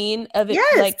what I mean? Of it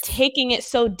like Yes. taking it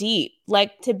so deep,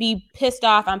 like to be pissed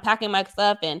off. I'm packing my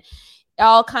stuff and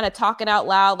all kind of talking out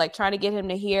loud, like trying to get him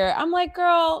to hear. I'm like,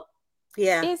 girl,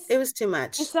 Yeah. it's It was too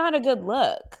much. it's not a good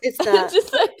look. It's not.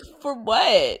 Just like for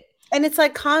what? And it's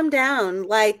like, calm down.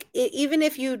 Like, even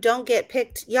if you don't get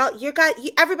picked,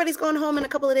 everybody's going home in a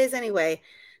couple of days anyway.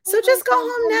 So Oh my just go God, girl,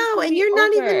 this home now. will And be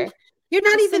over. you're The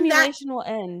not even that, simulation will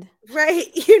end.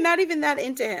 right. You're not even that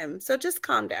into him. So just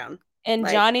calm down. And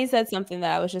Like, Johnny said something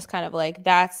that I was just kind of like,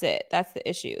 that's it. That's the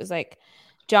issue. It was like,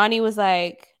 Johnny was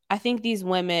like, I think these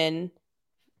women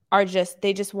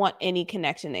they just want any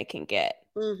connection they can get.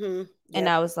 mm-hmm. And Yep.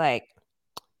 I was like,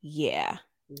 yeah,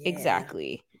 Yeah.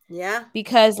 exactly. Yeah.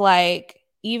 Because, like,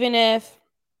 even if,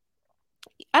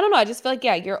 I don't know, I just feel like,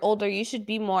 yeah, you're older, you should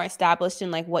be more established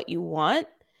in like what you want.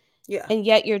 Yeah. And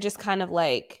yet you're just kind of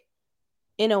like,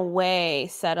 in a way,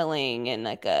 settling in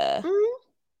like Mm-hmm.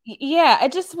 yeah,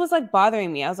 it just was like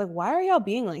bothering me. I was like, why are y'all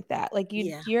being like that? Like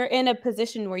Yeah. you're in a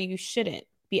position where you shouldn't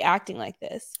be acting like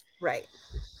this. Right.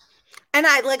 And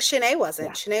I like Shanae Yeah.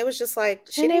 wasn't. Shanae was just like,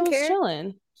 she Shanae didn't was care.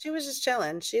 chilling. She was just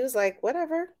chilling. She was like,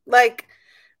 whatever. Like,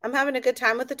 I'm having a good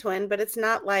time with the twin, but it's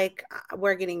not like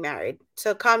we're getting married.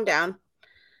 So calm down.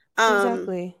 Um,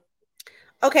 Exactly.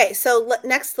 okay, so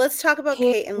next let's talk about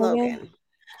Kate Kate and Logan. Logan.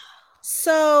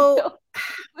 So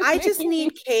Was I just making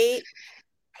need me Kate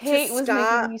to Kate was making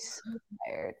stop. me so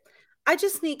tired. I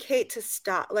just need Kate to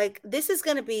stop. Like, this is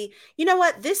going to be, you know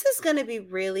what? This is one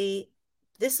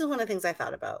of the things I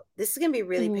thought about. This is going to be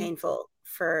really Mhm. painful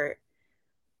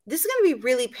this is going to be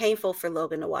really painful for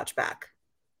Logan to watch back.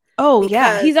 Oh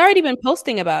yeah, Because he's already been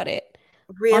posting about it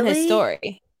on his really,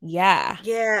 story. Yeah.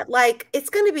 yeah, like it's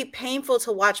going to be painful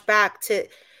to watch back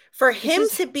for This him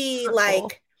is to be hurtful.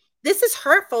 like, this is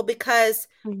hurtful because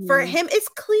for Mhm. him, it's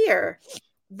clear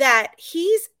that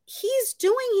he's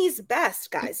doing his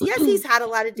best, guys. Yes, he's had a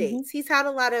lot of Mhm. dates. He's had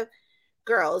a lot of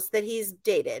girls that he's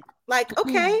dated. Like,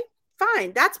 okay,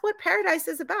 fine. That's what Paradise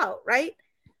is about, right?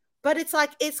 But it's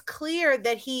like, it's clear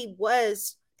that he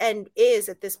was and is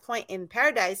at this point in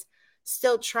Paradise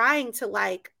still trying to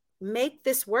like make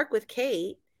this work with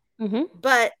Kate. Mhm.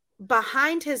 But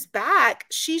behind his back,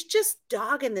 she's just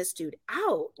dogging this dude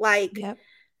out. Like, Yep.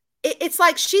 it's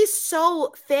like she's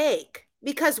so fake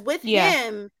because with Yeah.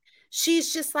 him,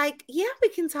 she's just like, yeah, we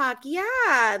can talk.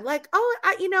 Yeah. Like,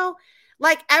 oh,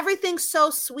 like everything's so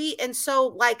sweet and so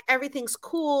like everything's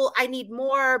cool. I need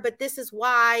more, but this is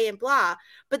why and blah.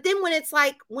 But then when it's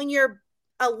like when you're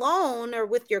alone or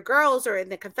with your girls or in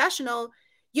the confessional,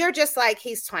 you're just like,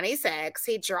 he's 26.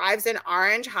 He drives an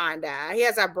orange Honda. He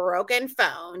has a broken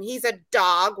phone. He's a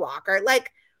dog walker.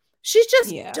 Like, She's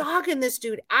just Yeah. dogging this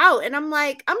dude out. And I'm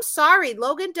like, I'm sorry,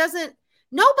 Logan doesn't,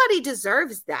 nobody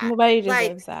deserves that. Nobody Like,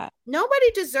 deserves that.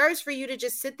 nobody deserves for you to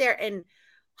just sit there and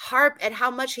harp at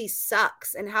how much he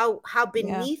sucks and how Yeah.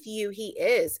 beneath you he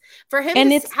is. For him And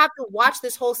to it's have to watch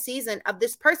this whole season of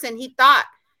this person he thought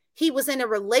he was in a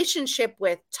relationship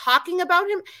with talking about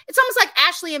him, it's almost like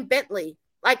Ashley and Bentley,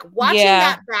 like watching yeah,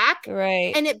 that back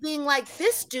right. and it being like,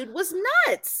 this dude was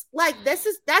nuts. Like,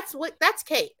 that's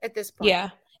Kate at this point. Yeah.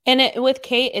 And with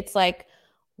Kate, it's like,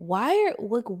 what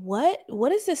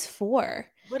is this for?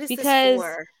 What is this Because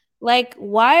for? like,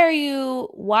 why are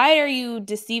you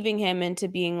deceiving him into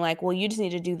being like, well, you just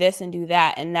need to do this and do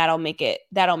that, and that'll make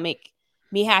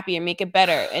me happy or make it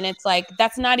better. And it's like,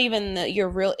 that's not even your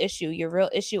real issue. Your real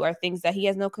issue are things that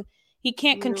he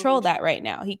can't control No. that right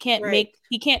now. He Right.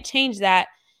 can't change that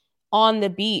on the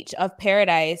beach of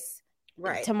paradise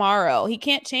Right. tomorrow. He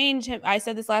can't change him. I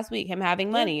said this last week, him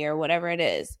having money or whatever it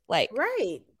is, like,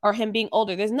 Right. or him being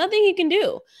older. There's nothing he can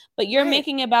do. But you're Right.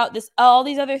 making about this all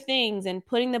these other things and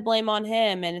putting the blame on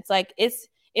him. And it's like, it's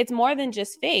more than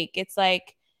just fake. It's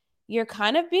like you're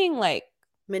kind of being like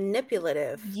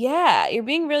manipulative. Yeah, you're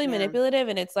being really manipulative,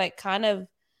 and it's like kind of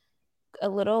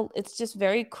it's just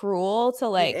very cruel to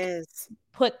like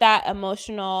put that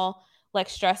emotional like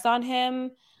stress on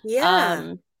him.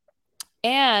 Yeah.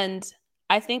 And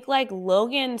I think like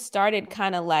Logan started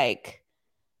kind of like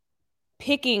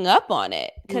picking up on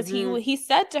it because he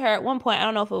said to her at one point, I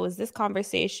don't know if it was this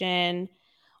conversation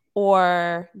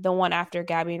or the one after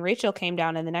Gabby and Rachel came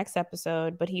down in the next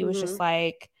episode, but he was just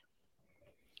like,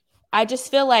 I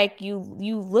just feel like you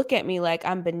look at me like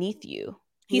I'm beneath you.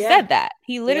 He said that.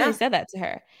 He literally said that to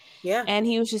her. Yeah. And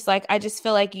he was just like, I just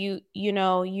feel like you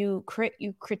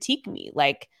critique me.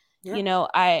 Like,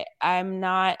 I'm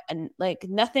not like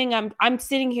nothing. I'm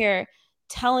sitting here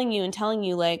telling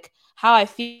you like how I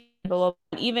feel.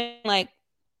 Even like,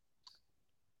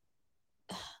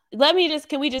 you want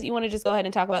to just go ahead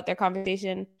and talk about their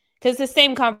conversation? Because it's the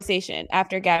same conversation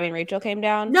after Gabby and Rachel came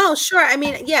down. No, sure. I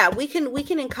mean, yeah, we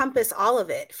can encompass all of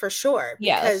it for sure.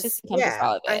 Yeah, let's just encompass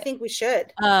all of it. I think we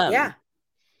should. Yeah.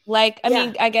 Like, I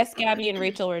mean, I guess Gabby and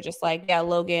Rachel were just like, yeah,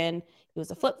 Logan, he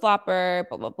was a flip-flopper,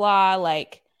 blah, blah, blah,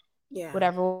 like,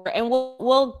 whatever. And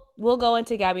we'll go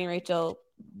into Gabby and Rachel.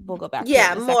 We'll go back to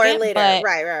it in a more second, later. But,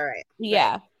 right.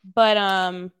 Yeah. Right. But,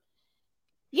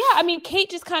 yeah, I mean,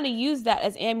 Kate just kind of used that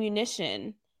as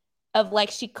ammunition of, like,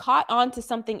 she caught on to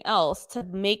something else to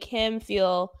make him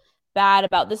feel bad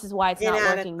about this is why it's not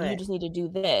working. You just need to do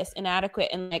this. Inadequate.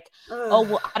 And, like, oh,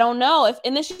 well, I don't know.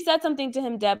 And then she said something to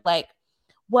him, Deb, like,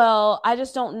 well, I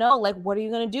just don't know. Like, what are you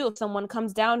going to do if someone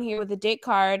comes down here with a date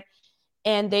card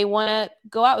and they want to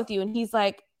go out with you? And he's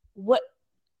like, what?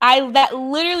 That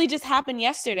literally just happened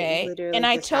yesterday. And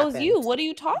I chose you. What are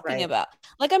you talking about?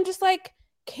 Like, I'm just like,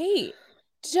 Kate,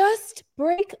 just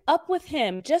break up with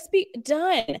him. Just be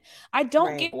done. I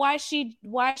don't get why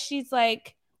she's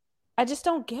like, I just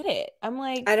don't get it. I'm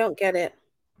like, I don't get it.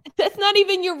 That's not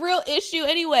even your real issue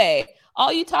anyway.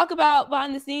 All you talk about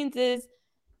behind the scenes is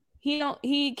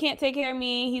he can't take care of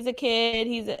me. He's a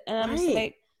kid. And I'm just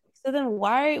like, so then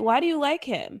why do you like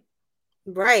him?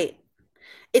 Right.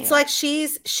 It's like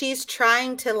she's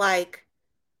trying to like,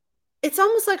 it's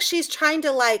almost like she's trying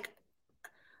to like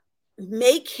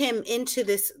make him into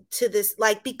this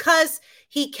like, because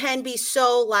he can be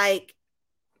so like,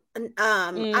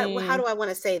 how do I want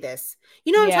to say this?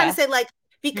 You know what I'm trying to say? Like,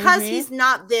 because he's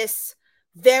not this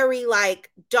very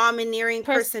like domineering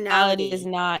personality is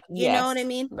not, you know what I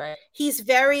mean? Right. He's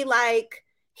very like,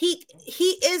 he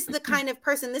is the kind of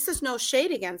person, this is no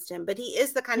shade against him, but he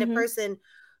is the kind of person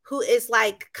who is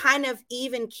like kind of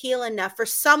even keel enough for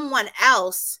someone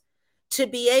else to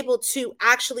be able to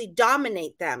actually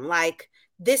dominate them. Like,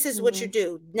 this is what you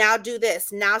do. Now do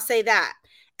this. Now say that.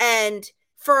 And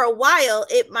for a while,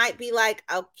 it might be like,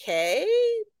 okay,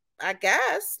 I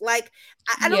guess. Like,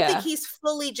 I don't think he's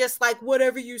fully just like,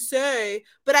 whatever you say.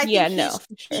 But I think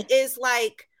he is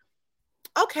like,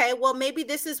 okay, well, maybe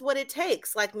this is what it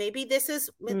takes. Like, maybe this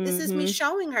is me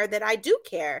showing her that I do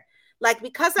care. Like,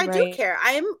 because I do care,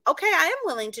 I am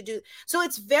willing to do. So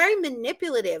it's very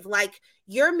manipulative. Like,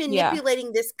 you're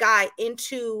manipulating this guy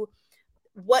into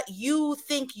what you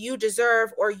think you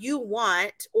deserve or you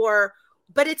want,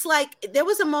 but it's like, there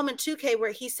was a moment too, Kay,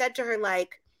 where he said to her,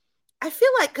 like, I feel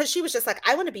like, because she was just like,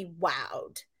 I want to be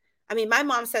wowed. I mean, my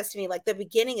mom says to me, like, the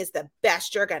beginning is the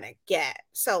best you're gonna get.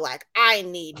 So like, I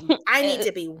need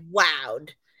to be wowed.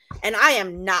 And I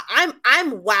am not,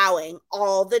 I'm wowing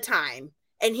all the time.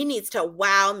 And he needs to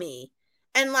wow me.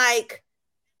 And like,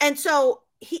 and so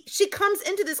she comes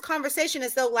into this conversation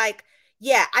as though like,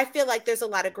 yeah, I feel like there's a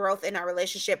lot of growth in our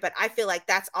relationship, but I feel like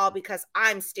that's all because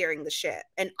I'm steering the ship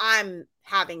and I'm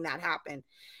having that happen.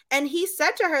 And he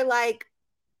said to her, like,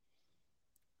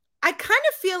 I kind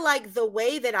of feel like the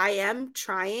way that I am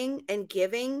trying and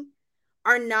giving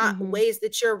are not ways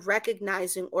that you're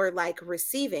recognizing or like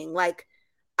receiving. Like,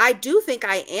 I do think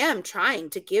I am trying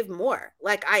to give more.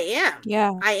 Like, I am.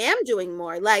 Yeah. I am doing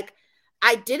more. Like,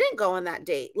 I didn't go on that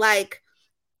date. Like,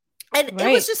 and it was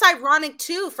Right. just ironic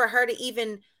too for her to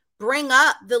even bring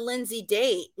up the Lindsay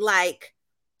date. Like,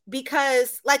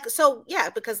 because like, so yeah,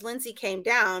 because Lindsay came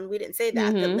down. We didn't say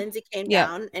that Lindsay came Yep.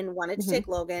 down and wanted to take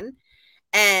Logan.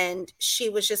 And she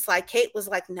was just like, Kate was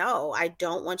like, no, I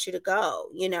don't want you to go,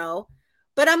 you know?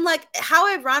 But I'm like,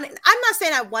 how ironic. I'm not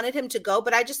saying I wanted him to go,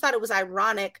 but I just thought it was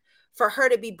ironic for her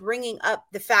to be bringing up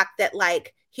the fact that,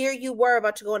 like, here you were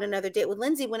about to go on another date with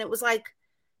Lindsay when it was like,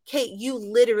 Kate, you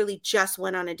literally just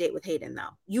went on a date with Hayden,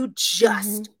 though. You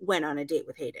just went on a date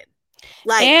with Hayden.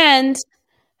 Like, and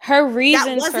her that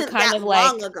reasons for wasn't kind that of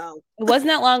like, long ago. it wasn't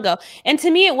that long ago. And to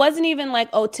me, it wasn't even like,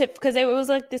 oh, tip, because it was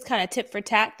like this kind of tit for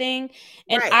tat thing.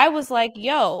 And Right. I was like,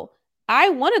 yo, I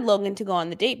wanted Logan to go on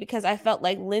the date because I felt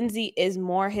like Lindsay is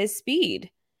more his speed.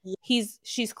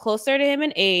 She's closer to him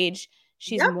in age.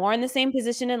 She's more in the same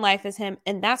position in life as him.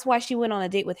 And that's why she went on a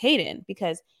date with Hayden,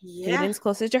 because Hayden's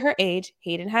closer to her age.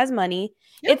 Hayden has money.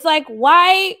 It's like,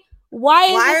 why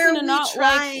is this in a not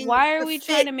like, why are we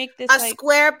trying to make this a like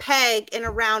square peg in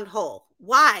a round hole?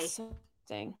 Why?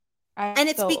 Something. And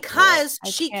it's because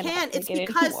she can.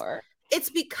 Anymore.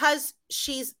 It's because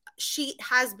she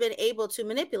has been able to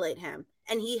manipulate him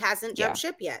and he hasn't jumped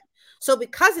ship yet. So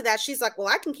because of that, she's like, well,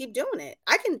 I can keep doing it.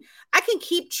 I can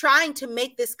keep trying to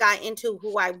make this guy into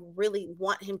who I really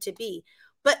want him to be.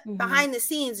 But behind the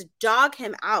scenes, dog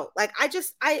him out. Like,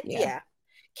 yeah.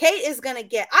 Kate is going to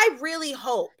get, I really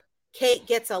hope Kate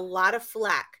gets a lot of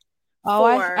flack. Oh,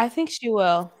 I think she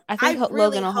will. I think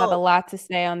Logan will have a lot to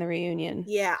say on the reunion.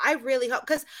 Yeah, I really hope,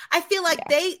 because I feel like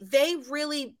they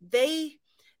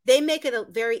make it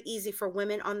very easy for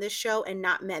women on this show and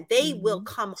not men. They will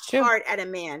come hard at a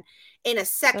man in a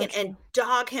second and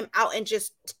dog him out and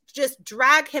just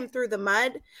drag him through the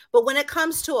mud. But when it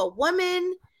comes to a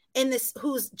woman in this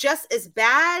who's just as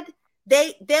bad,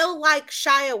 they'll like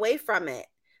shy away from it.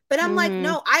 But I'm like,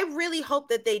 no, I really hope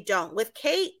that they don't. With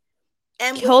Kate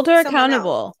and hold her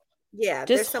accountable. Yeah,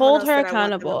 just hold her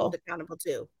accountable. Hold accountable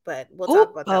too, but we'll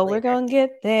talk about that later. We're gonna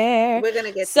get there. We're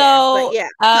gonna get there. But yeah.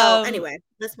 So anyway,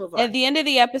 let's move on. At the end of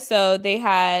the episode, they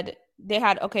had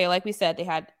okay, like we said, they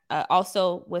had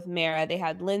also with Mara, they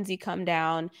had Lindsay come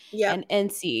down and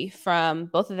Ency from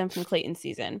both of them from Clayton's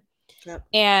season.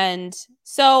 And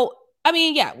so, I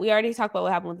mean, yeah, we already talked about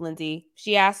what happened with Lindsay.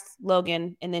 She asked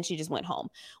Logan, and then she just went home.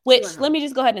 Which, let me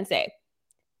just go ahead and say,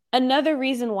 another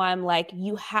reason why I'm like,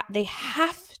 they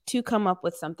have to come up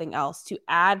with something else to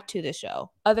add to the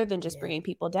show other than just bringing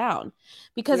people down.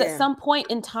 Because at some point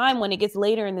in time, when it gets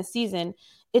later in the season,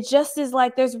 it just is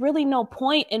like, there's really no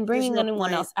point in bringing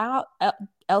anyone else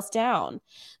down.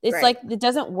 It's like, it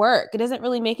doesn't work. It doesn't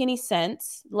really make any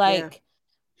sense. Like,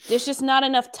 there's just not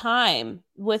enough time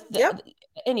with the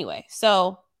anyway.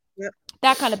 So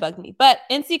that kind of bugged me. But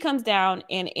NC comes down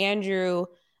and Andrew,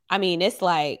 I mean, it's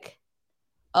like,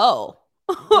 oh,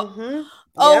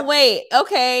 wait,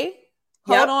 okay,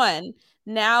 hold on.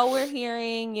 Now we're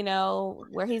hearing,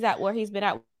 where he's been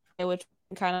at, which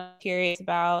I'm kind of curious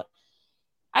about.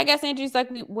 I guess Andrew's like,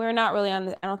 we're not really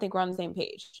I don't think we're on the same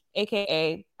page.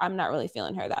 AKA, I'm not really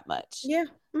feeling her that much. Yeah.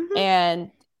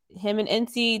 And him and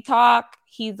NC talk.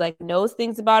 He's like, knows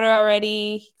things about her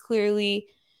already. Clearly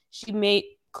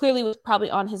was probably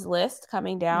on his list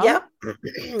coming down.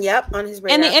 Yep, on his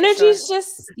radar. And the energy's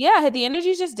the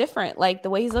energy's just different. Like, the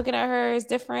way he's looking at her is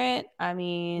different. I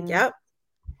mean,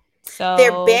 so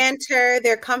their banter,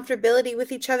 their comfortability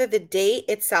with each other, the date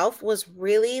itself was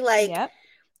really like,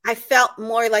 I felt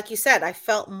more, like you said, I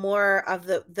felt more of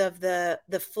the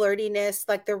flirtiness,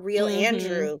 like the real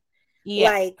Andrew.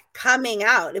 Like, coming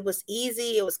out. It was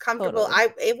easy, it was comfortable.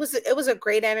 It was a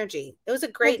great energy. It was a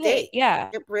great date.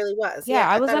 It really was.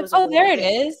 I was like, oh, there it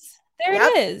is. There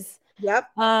it is.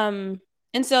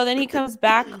 And so then he comes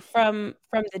back from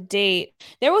the date.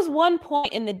 There was one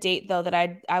point in the date though that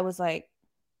I was like,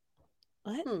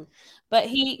 what? But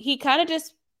he kind of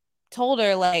just told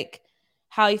her like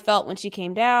how he felt when she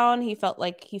came down. He felt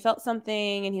like he felt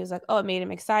something, and he was like, oh, it made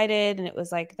him excited, and it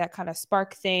was like that kind of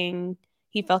spark thing.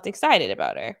 He felt excited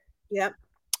about her.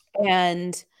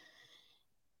 And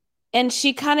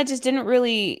she kind of just didn't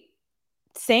really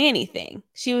say anything.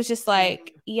 She was just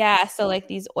like, yeah, so like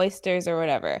these oysters or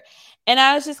whatever. And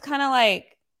I was just kind of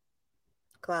like,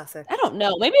 Classic. I don't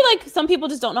know. Maybe like some people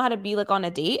just don't know how to be like on a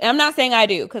date. And I'm not saying I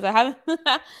do because I haven't.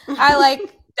 I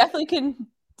like definitely can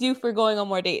do for going on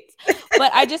more dates.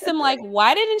 But I just am like,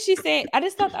 why didn't she say? I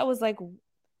just thought that was like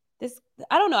this.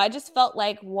 I don't know. I just felt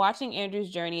like watching Andrew's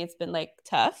journey. It's been like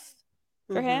tough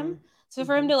for him. So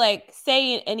for him to like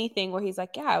say anything where he's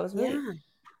like, yeah, I was really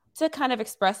to kind of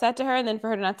express that to her, and then for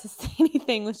her not to say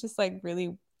anything was just like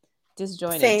really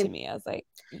disjointed to me. I was like,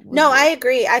 no, weird. I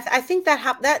agree. I think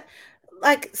that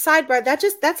like sidebar,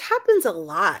 that happens a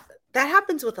lot. That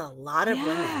happens with a lot of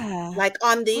women, Yeah. like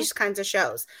on these kinds of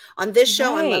shows. On this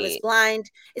show, on Love is Right.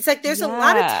 Blind, it's like there's a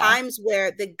lot of Yeah. times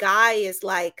where the guy is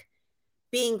like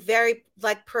being very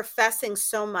like professing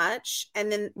so much,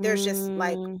 and then there's just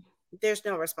like there's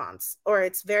no response, or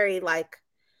it's very like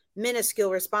minuscule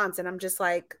response, and I'm just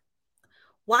like,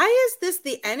 why is this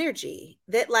the energy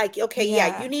that like, okay,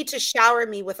 yeah, you need to shower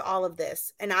me with all of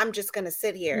this, and I'm just going to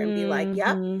sit here and be like,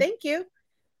 yep, thank you.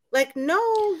 Like, no,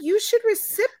 you should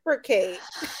reciprocate.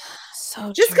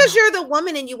 So Just true. because you're the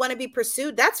woman and you want to be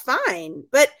pursued, that's fine,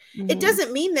 but it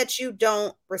doesn't mean that you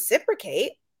don't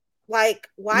reciprocate. Like,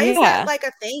 why is that like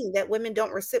a thing that women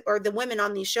don't or the women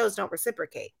on these shows don't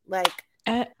reciprocate? Like,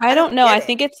 I don't know. I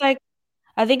think it's like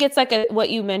what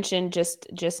you mentioned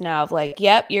just now of like,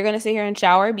 yep, you're gonna sit here and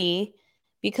shower me,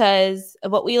 because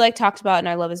of what we like talked about in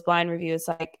our Love is Blind review. It's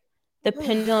like the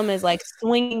pendulum is like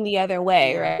swinging the other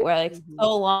way, right? Where like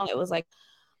so long it was like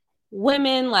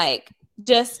women like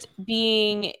just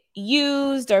being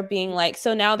used or being like,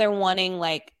 so now they're wanting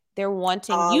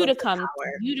all you of to the come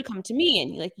power. to me,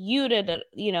 and like you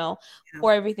to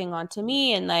pour everything onto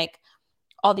me and like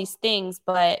all these things.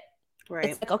 But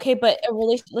it's like, okay, but a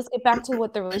relationship, let's get back to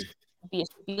what the relationship should be. It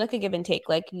should be like a give and take.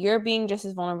 Like you're being just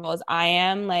as vulnerable as I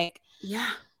am. Like,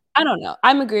 I don't know.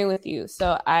 I'm agreeing with you.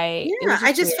 So it was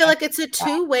I just just weird. feel like it's a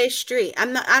two-way street.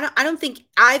 I don't think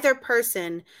either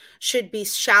person should be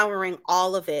showering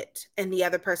all of it and the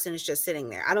other person is just sitting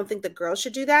there. I don't think the girl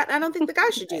should do that. I don't think the guy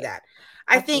should do Right. that.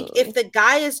 I think if Absolutely. the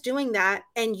guy is doing that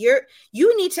and you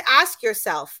need to ask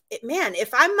yourself, man,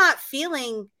 if I'm not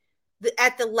feeling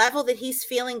at the level that he's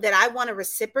feeling that I want to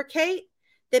reciprocate,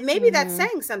 then maybe that's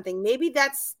saying something. Maybe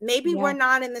we're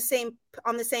not on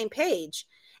the same page.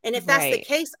 And if that's the Right.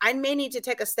 case, I may need to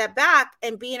take a step back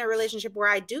and be in a relationship where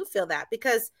I do feel that,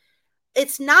 because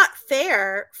it's not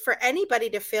fair for anybody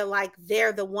to feel like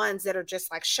they're the ones that are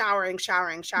just like showering,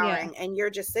 and you're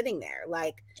just sitting there.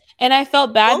 Like, and I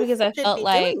felt bad both because I should felt be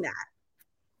like doing that.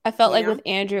 with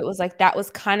Andrew, it was like that was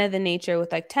kind of the nature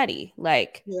with like Teddy.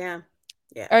 Like, yeah.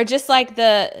 Or just like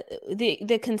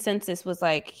the consensus was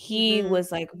like he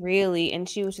was like really, and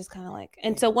she was just kind of like,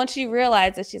 and so once she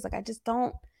realized that, she's like, I just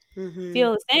don't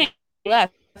feel the same.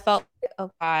 Left. I felt like,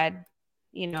 oh God,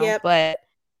 but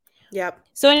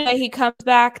so anyway, he comes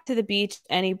back to the beach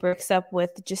and he breaks up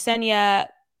with Jasenia.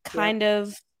 Kind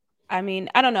of, I mean,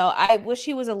 I don't know. I wish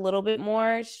he was a little bit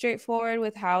more straightforward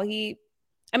with how he.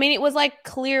 I mean, it was like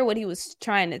clear what he was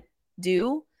trying to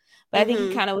do, but I think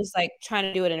he kind of was like trying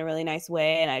to do it in a really nice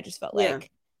way, and I just felt like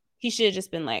he should have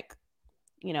just been like,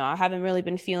 I haven't really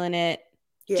been feeling it.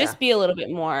 Just be a little bit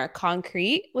more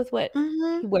concrete with where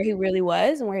he really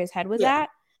was and where his head was at.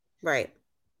 Right.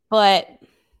 But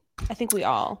I think we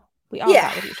all got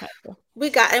what he was trying to do.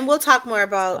 And we'll talk more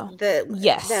about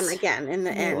them again in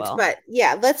the end. Will. But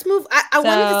yeah, let's move. I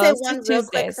wanted to say one real Tuesdays.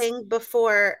 quick thing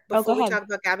before go we ahead. talk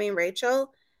about Gabby and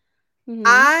Rachel.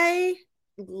 I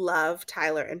love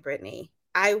Tyler and Brittany.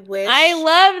 I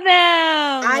love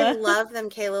them,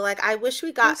 Kayla. Like, I wish we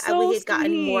had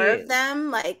gotten more of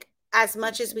them, like as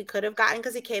much as we could have gotten,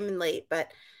 because he came in late.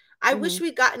 But I wish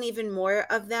we'd gotten even more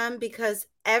of them, because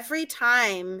every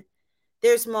time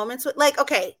there's moments with, like,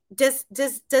 okay, does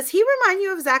he remind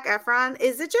you of Zac Efron?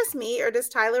 Is it just me, or does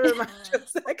Tyler remind you of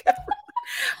Zac Efron?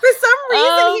 For some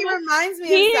reason, he reminds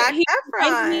me of Zac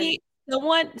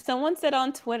Efron. Someone said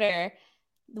on Twitter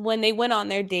when they went on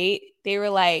their date, they were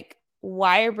like,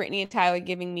 why are Brittany and Tyler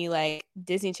giving me like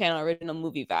Disney Channel original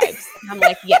movie vibes? And I'm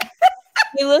like, yes.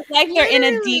 They look like they're in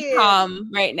a decom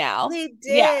right now. They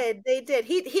did.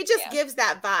 He just gives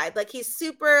that vibe. Like, he's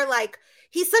super, like,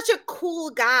 he's such a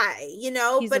cool guy,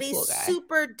 but he's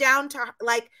super down to,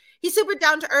 like, he's super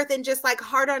down to earth and just like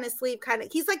heart on his sleeve kind of.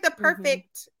 He's like the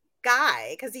perfect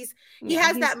guy, because he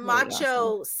has that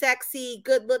macho, sexy,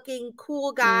 good looking,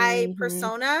 cool guy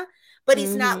persona, but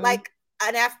he's not like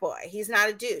an F-boy. He's not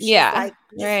a douche. He's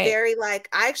very like,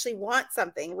 I actually want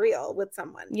something real with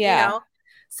someone,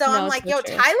 So I'm like, yo,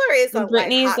 Tyler is a hot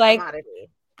commodity.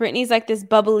 Brittany's like this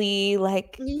bubbly,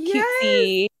 like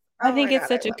cutesy. I think it's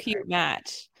such a cute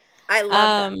match. I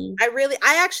love them.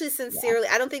 I actually sincerely,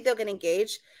 I don't think they'll get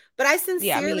engaged, But I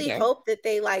Yeah, me sincerely either. hope that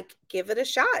they like give it a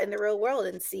shot in the real world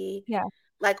and see Yeah.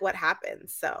 like what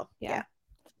happens. So Yeah.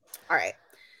 all right.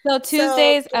 So So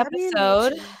Tuesday's Gabby and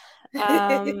episode,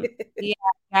 Rachel. yeah,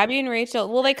 Gabby and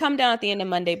Rachel, well, they come down at the end of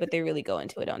Monday, but they really go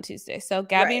into it on Tuesday. So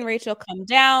Gabby Right. and Rachel come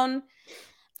down.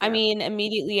 I Yeah. mean,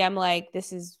 immediately I'm like,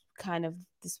 this is kind of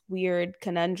this weird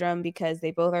conundrum because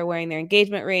they both are wearing their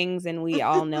engagement rings, and we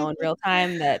all know in real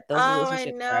time that those Oh, I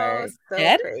relationships know. are So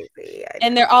dead. crazy. I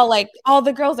And they're know. all like, all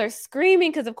the girls are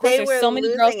screaming because, of course, They there's were so many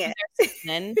girls losing in it. their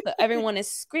season. So everyone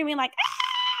is screaming like,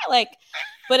 ah! Like,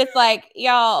 but it's like,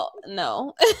 y'all,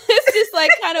 no. It's just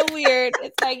like kind of weird.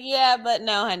 It's like, yeah, but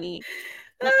no, honey.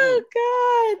 Oh Mm-mm.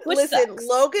 God. Which Listen,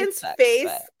 sucks. Which Logan's sucks.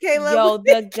 But face, Caleb, yo,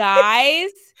 the guys.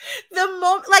 the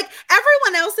moment like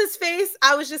everyone else's face,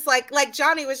 I was just like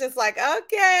Johnny was just like,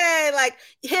 okay, like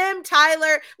him,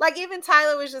 Tyler, like even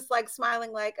Tyler was just like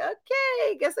smiling, like,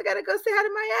 okay, guess I gotta go say hi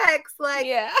to my ex. Like,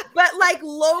 Yeah. but like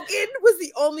Logan was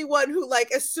the only one who,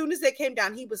 like, as soon as they came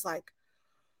down, he was like,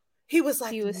 He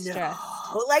was no, stressed.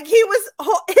 like his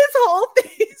whole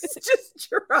face just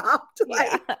dropped.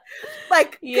 Yeah.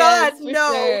 Like, Yes, God, for no,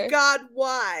 sure. God,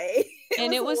 why? It And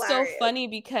was it was so hilarious. funny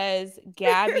because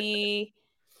Gabby,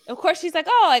 of course, she's like,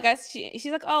 oh, I guess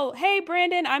she's like, oh, hey,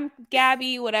 Brandon, I'm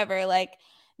Gabby, whatever. Like,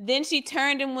 then she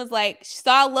turned and was like, she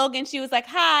saw Logan. She was like,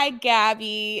 hi,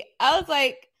 Gabby. I was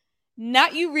like,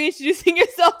 not you reintroducing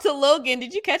yourself to Logan.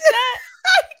 Did you catch that?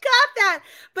 I got that,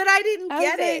 but I didn't I was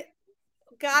get it. like,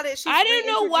 Got it. She's I didn't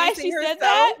know why reintroducing she said herself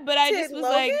that, but I to just was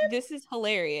Logan. like, this is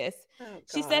hilarious. Oh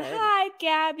She said, God. hi,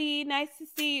 Gabby. Nice to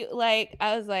see you. Like,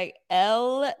 I was like,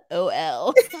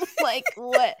 LOL. Like,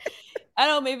 what? I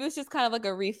don't know. Maybe it's just kind of like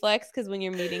a reflex because when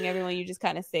you're meeting everyone, you just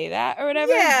kind of say that or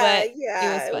whatever. Yeah, But it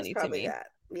was yeah, it was funny to probably me. that.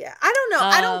 Yeah. I don't know.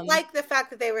 I don't Um, like the fact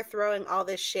that they were throwing all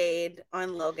this shade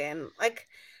on Logan. Like,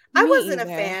 I Me wasn't a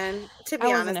either. fan, to I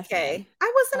be wasn't honest, a fan. Kay.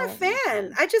 I I wasn't wasn't a a fan.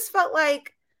 fan. I just felt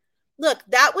like, look,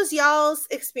 that was y'all's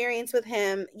experience with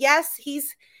him. Yes,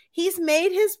 he's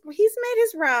made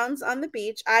his rounds on the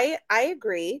beach. I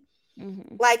agree.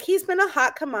 Mm-hmm. Like, he's been a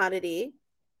hot commodity.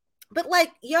 But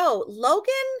like, yo,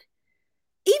 Logan,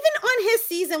 even on his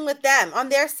season with them, on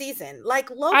their season, like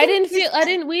Logan is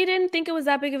We didn't think it was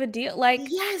that big of a deal. Like,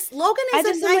 yes, Logan I is a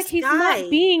just am like, nice he's not guy.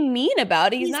 being mean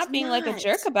about it. He's He's not being like a not.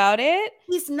 jerk about it.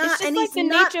 He's It's not, just and like he's the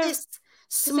not nature of this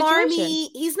the situation. smarmy,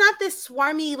 he's not this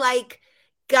swarmy like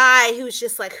guy who's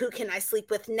just like, who can I sleep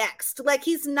with next? Like,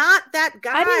 he's not that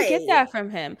I didn't get guy. that from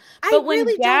him. I But when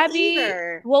really don't Gabby,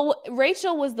 either. well,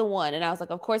 Rachel was the one, and I was like,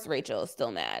 of course Rachel is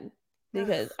still mad Ugh,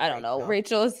 because I don't know. Rachel.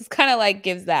 Rachel is just kind of like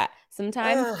gives that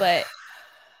sometimes, Ugh, but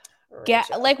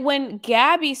Rachel. like when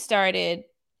Gabby started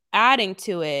adding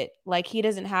to it, like he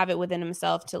doesn't have it within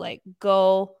himself to like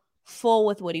go full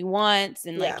with what he wants,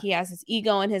 and like Yeah. he has his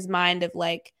ego in his mind of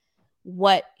like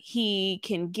what he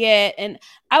can get. And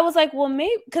I was like, well,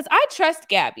 maybe because I trust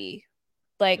Gabby,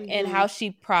 like, and Mm-hmm. how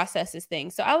she processes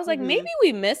things. So I was like, maybe Mm-hmm.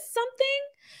 we missed something.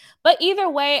 But either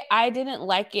way, I didn't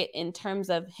like it in terms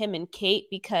of him and Kate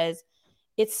because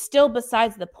it's still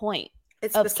besides the point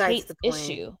It's of besides Kate's the point.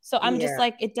 issue. So I'm just Yeah.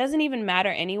 like, it doesn't even matter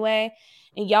anyway.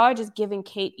 And y'all are just giving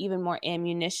Kate even more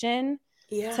ammunition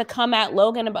Yeah. to come at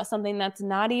Logan about something that's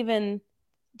not even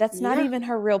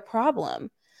her real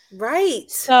problem. Right.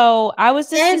 So I was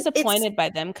just And it's disappointed by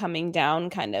them coming down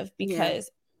kind of yeah.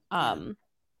 because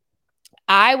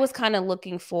I was kind of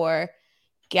looking for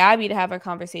Gabby to have a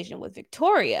conversation with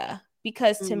Victoria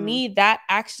because to me that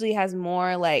actually has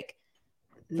more like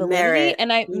validity merit.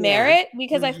 and I Yeah. merit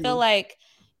because I feel like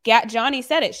Johnny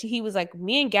said it. He was like,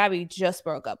 me and Gabby just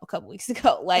broke up a couple weeks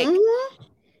ago, like,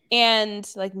 and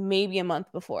like maybe a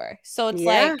month before. So it's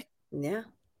like, yeah,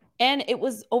 and it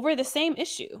was over the same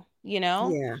issue,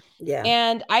 yeah.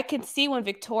 And I could see when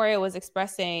Victoria was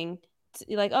expressing,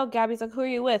 like, oh, Gabby's like, who are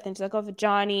you with? And she's like, oh,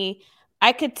 Johnny.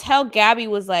 I could tell Gabby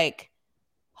was like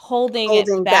holding it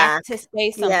Holding back back. to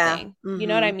say Yeah. something. You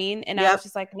know what I mean? And I was Yep.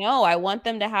 just like, no, I want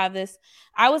them to have this.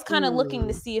 I was kind of looking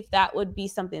to see if that would be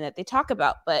something that they talk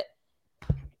about, but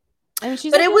I mean,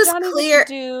 she's But like, it yeah, was Johnny's a clear. good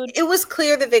dude. It was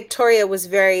clear that Victoria was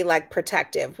very like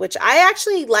protective, which I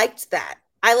actually liked that.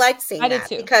 I liked seeing I did that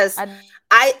too. because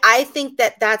I think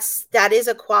that is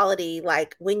a quality,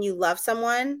 like when you love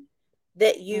someone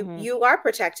that you are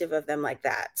protective of them like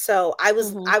that. So I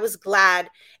was glad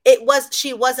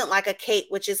she wasn't like a Kate,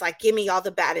 which is like, give me all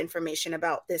the bad information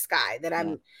about this guy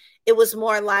it was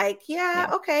more like,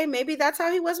 okay, maybe that's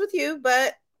how he was with you,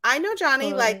 but I know Johnny,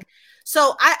 totally. like,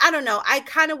 so I don't know. I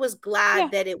kind of was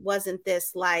glad that it wasn't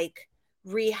this like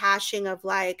rehashing of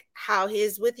like how he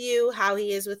is with you, how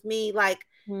he is with me. Like,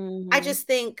 I just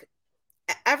think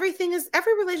every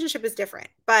relationship is different,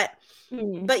 but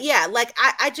yeah, like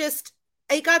I just,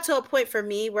 it got to a point for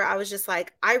me where I was just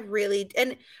like,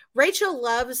 and Rachel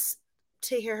loves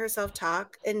to hear herself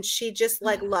talk, and she just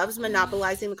like loves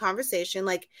monopolizing the conversation.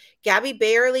 Like Gabby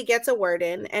barely gets a word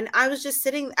in, and I was just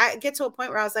sitting. I get to a point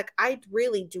where I was like, I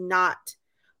really do not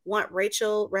want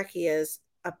Rachel Recchia's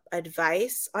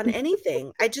advice on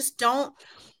anything. I just don't.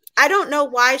 I don't know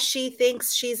why she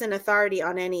thinks she's an authority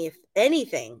on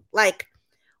anything. Like,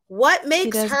 what She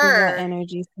makes does give that her?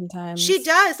 energy sometimes. She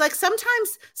does. Like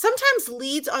sometimes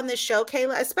leads on this show,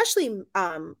 Kayla, especially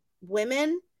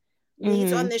women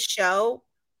leads on this show,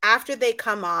 after they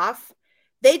come off,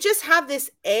 they just have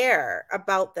this air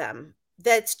about them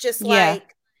that's just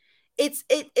like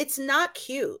it's not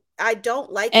cute. I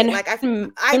don't like and it. Like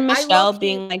and I low Michelle key,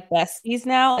 being like besties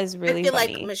now is I really feel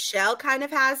like funny. Michelle kind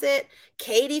of has it.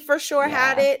 Katie for sure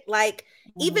had Yeah. it. Like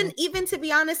even to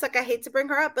be honest, like I hate to bring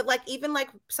her up, but like even like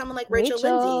someone like Rachel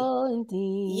Lindsay.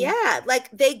 Lindsay. Yeah, like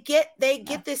they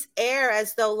get this air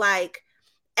as though like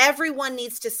everyone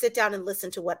needs to sit down and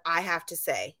listen to what I have to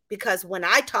say, because when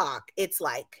I talk, it's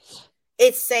like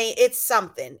it's saying it's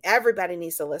something. Everybody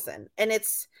needs to listen. And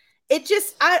it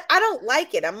just I don't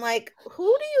like it. I'm like, who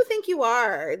do you think you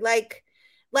are? Like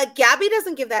Gabby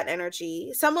doesn't give that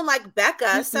energy. Someone like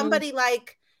Becca, somebody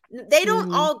like they don't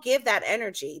all give that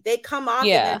energy. They come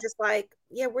off and they're just like,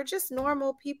 yeah, we're just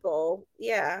normal people.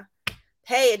 Yeah.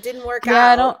 Hey, it didn't work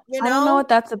out, I don't know what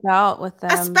that's about with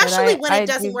them, but especially when it I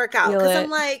doesn't do work out. feel Because I'm it.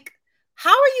 like, how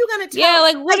are you going to Yeah, tell,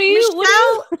 like like what are you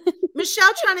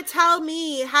Michelle trying to tell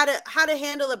me how to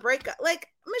handle a breakup? Like,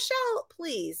 Michelle,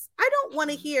 please, I don't want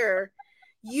to hear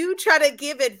you try to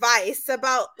give advice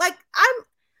about like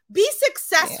be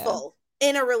successful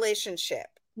in a relationship,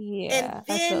 and I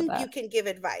feel then you that. can give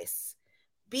advice.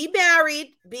 Be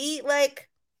married, be like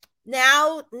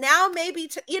now maybe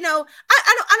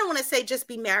I don't want to say just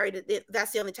be married,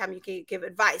 that's the only time you can give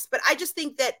advice, but I just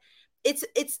think that it's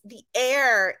the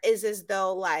air is as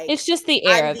though like It's just the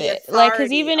air I'm of the it. Like,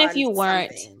 because authority even if on you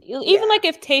weren't, something. even Yeah, like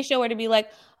if Tasha were to be like,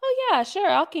 oh yeah, sure,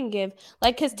 I can give,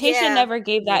 like, because Tasha yeah, never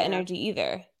gave that yeah, energy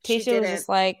either. she Tasha was didn't. just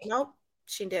like, Nope,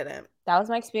 she didn't. that was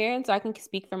my experience, so I can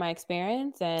speak from my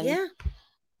experience, and Yeah,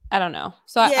 I don't know.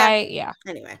 So yeah, yeah.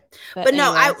 anyway. But But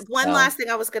no, I anyways, one so last thing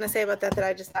I was going to say about that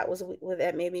I just thought was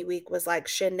that made me weak was like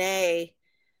Shanae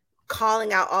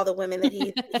calling out all the women that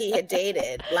he had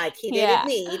dated. Like he dated yeah.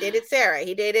 me, he dated Sarah,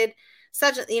 he dated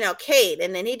such a, Kate,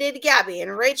 and then he did Gabby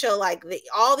and Rachel, like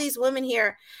all these women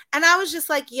here. And I was just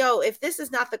like, yo, if this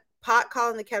is not the pot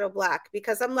calling the kettle black,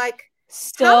 because I'm like,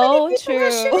 how many So people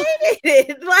has true. Shanae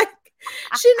dated? Like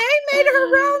Shanae made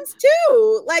her rounds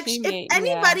too. Like if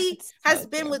anybody It's has so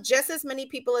been true. with just as many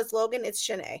people as Logan, it's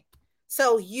Shanae.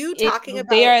 So you talking They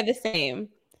about, are the same.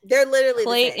 they're literally the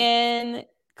same.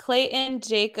 Clayton,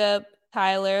 Jacob,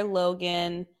 Tyler,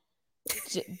 Logan.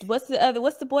 What's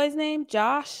the boy's name?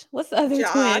 Josh. What's the other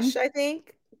twin? Josh, I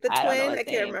think. The I don't know twin, I his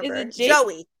can't name. Is remember. it Jake?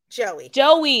 Joey. Joey.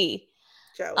 Joey.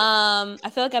 Joey. I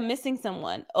feel like I'm missing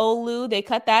someone. Olu, they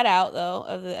cut that out though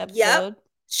of the Yep. episode.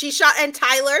 She shot, and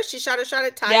Tyler. She shot a shot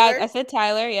at Yeah, Tyler. I said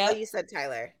Tyler. Oh, Yep. you said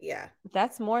Tyler. Yeah.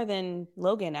 That's more than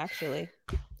Logan, actually.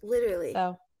 Literally.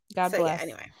 So, God So yeah, bless.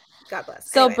 anyway. God bless.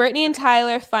 So, Anyway. Brittany and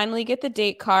Tyler finally get the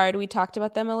date card. We talked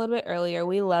about them a little bit earlier.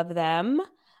 We love them.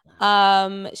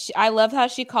 I love how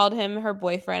she called him her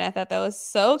boyfriend. I thought that was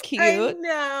so I cute. know.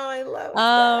 I love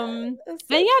that. That's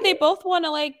so And yeah, cute.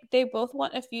 they both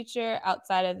want a future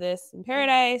outside of this in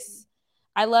paradise.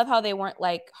 I love how they weren't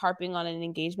like harping on an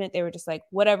engagement. They were just like,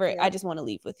 whatever, I Yep. just want to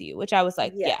leave with you, which I was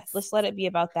like, yeah, Yes. let's let it be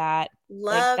about that.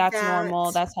 Like, Love that's that.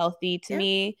 normal. That's healthy to Yep.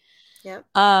 me. Yep.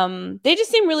 They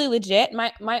just seem really legit.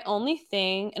 My only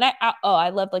thing, and I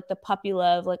love like the puppy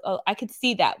love, like, oh, I could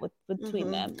see that between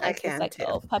them, I like this, can like, too.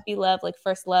 oh, puppy love, like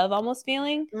first love almost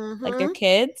feeling, like they're Mm-hmm.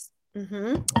 kids.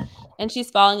 Mm-hmm. And she's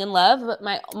falling in love. But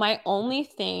my only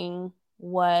thing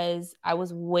was I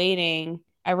was waiting.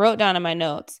 I wrote down in my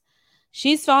notes,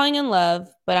 she's falling in love,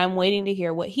 but I'm waiting to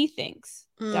hear what he thinks. ...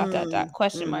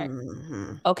 Question mark.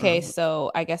 Mm-hmm. Okay, Mm-hmm.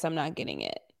 so I guess I'm not getting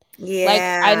it. Like,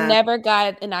 I Yeah. never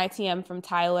got an ITM from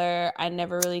Tyler. I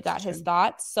never really got his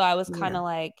thoughts. So I was kind of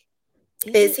like,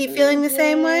 Is he really feeling the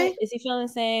same legit? way? Is he feeling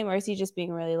the same? Or is he just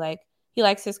being really like, he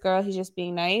likes this girl, he's just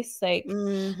being nice? Like,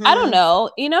 I don't Mm-hmm.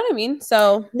 know. You know what I mean?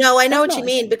 So No, I know that's what my you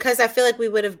only mean, thing. because I feel like we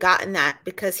would have gotten that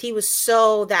because he was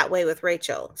so that way with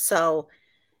Rachel. So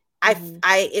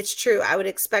it's true. I would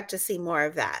expect to see more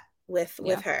of that with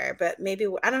Yeah. her, but maybe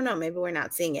I don't know. Maybe we're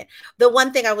not seeing it. The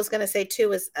one thing I was going to say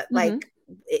too is like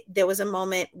there was a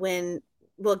moment when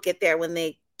we'll get there when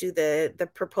they do the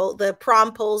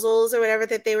promposals or whatever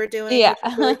that they were doing, Yeah. which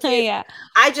was really cute. Yeah.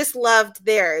 I just loved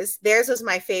theirs. Theirs was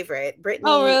my favorite. Oh,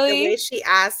 Brittany, the way really? she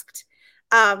asked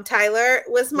Tyler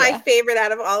was my favorite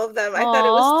out of all of them. I thought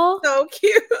it was so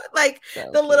cute. Like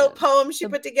the little poem she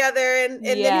put together and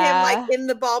then him like in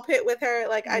the ball pit with her.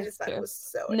 Like I just thought it was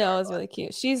so adorable. No, it was really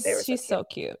cute. She's so cute. She's so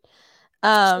cute.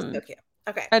 Okay.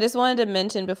 I just wanted to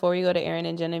mention before we go to Aaron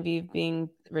and Genevieve being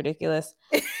ridiculous.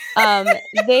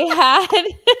 They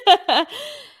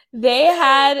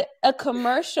had a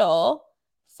commercial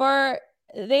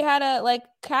they had a like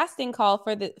casting call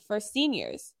for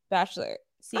seniors, Bachelor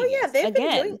seniors. Oh yeah, they've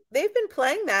been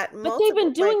playing that but they've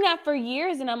been doing that for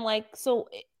years, and I'm like, so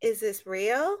is this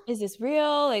real?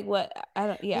 Like what? I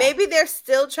don't. Yeah, maybe they're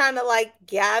still trying to like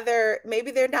gather. Maybe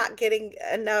they're not getting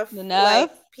enough like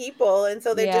people, and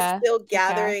so they're just still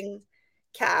gathering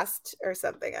cast or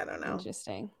something. I don't know.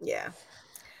 Interesting. Yeah.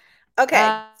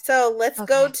 Okay, so let's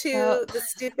go to the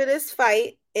stupidest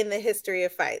fight in the history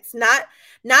of fights. Not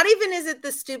even is it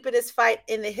the stupidest fight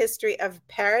in the history of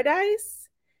paradise.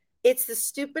 It's the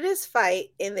stupidest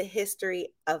fight in the history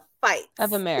of fights.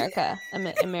 Of America.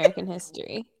 American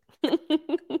history.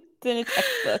 It's in a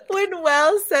textbook. When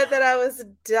Wells said that, I was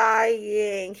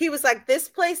dying. He was like, this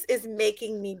place is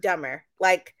making me dumber.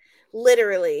 Like,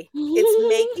 literally,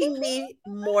 it's making me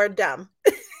more dumb.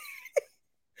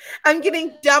 I'm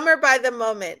getting dumber by the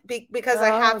moment because I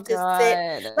have to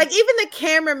sit. Like, even the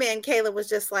cameraman, Kayla, was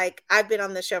just like, I've been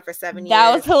on the show for 7 years.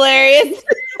 That was hilarious.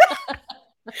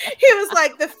 He was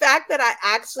like, the fact that I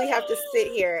actually have to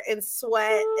sit here and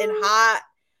sweat and hot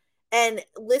and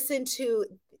listen to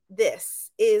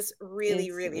this is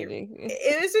really ridiculous.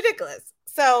 It was ridiculous.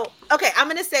 So, okay, I'm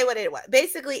going to say what it was.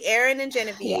 Basically, Aaron and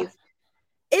Genevieve,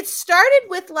 it started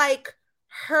with like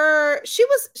she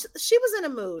was in a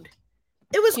mood.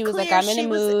 It was she was like, I'm in a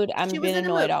mood. I'm being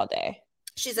annoyed all day.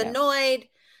 She's annoyed.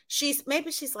 She's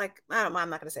like, I don't know. I'm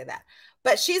not going to say that,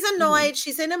 but she's annoyed. Mm-hmm.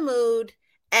 She's in a mood.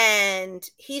 And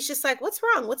he's just like, what's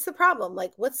wrong? What's the problem?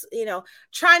 Like, what's,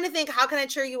 trying to think, how can I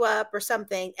cheer you up or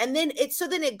something? And then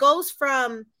it goes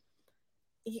from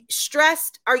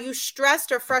stressed. Are you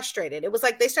stressed or frustrated? It was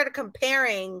like they started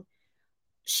comparing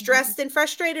stressed and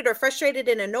frustrated or frustrated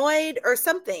and annoyed or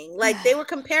something. Like they were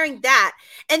comparing that.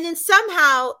 And then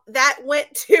somehow that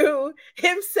went to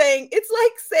him saying, it's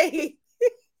like saying,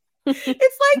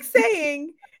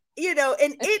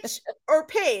 an itch or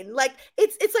pain. Like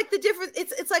it's like the difference.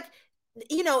 It's like,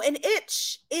 an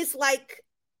itch is like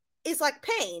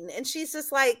pain. And she's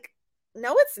just like,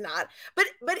 no, it's not. But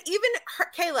even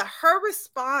Kayla, her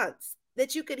response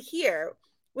that you could hear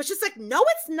was just like, no,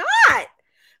 it's not.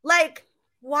 Like,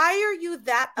 why are you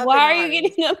that? Why are you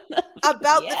getting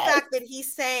about the fact that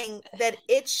he's saying that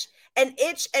itch and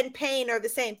pain are the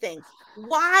same thing?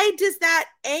 Why does that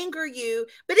anger you?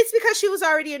 But it's because she was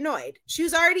already annoyed. She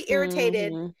was already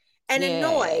irritated and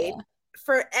annoyed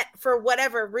for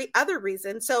whatever other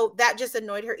reason. So that just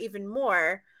annoyed her even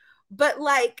more. But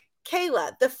like,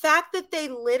 Kayla, the fact that they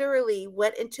literally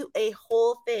went into a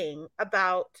whole thing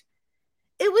about,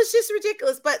 it was just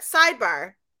ridiculous. But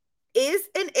sidebar, is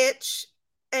an itch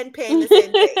and pain the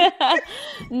same thing?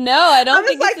 No, I don't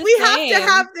think it's the we same. have to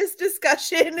have this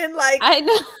discussion. And like, I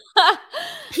know.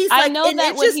 He's like, I know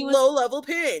that it's just low level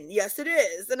pain. Yes, it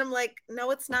is. And I'm like,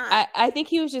 no, it's not. I think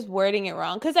he was just wording it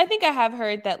wrong. Because I think I have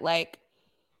heard that like,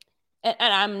 and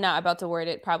I'm not about to word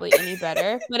it probably any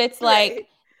better, but it's like,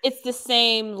 it's the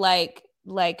same like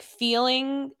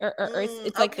feeling or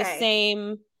it's like the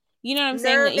same, you know what I'm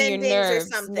saying? In your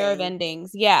nerves, nerve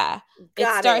endings. Yeah. It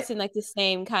starts in like the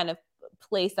same kind of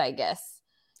place, I guess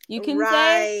you can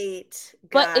say.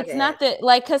 But it's not that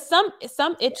like, because some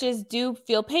itches do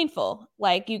feel painful.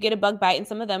 Like you get a bug bite and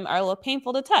some of them are a little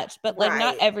painful to touch, but like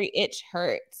not every itch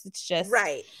hurts. It's just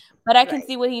but I can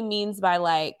see what he means by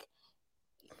like,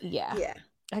 I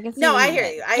can see. No, I hear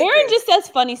you. Aaron just says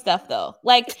funny stuff though.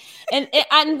 Like, and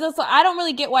I don't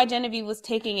really get why Genevieve was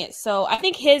taking it. So I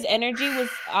think his energy was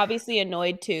obviously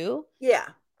annoyed too. Yeah.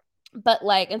 But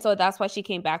like, and so that's why she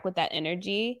came back with that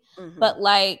energy. Mm-hmm. But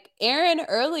like Aaron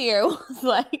earlier was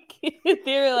like,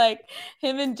 they were like,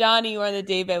 him and Johnny were on the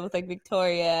daybed with like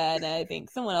Victoria and I think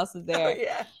someone else was there. And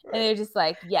they're just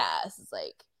like, it's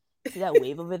like, see that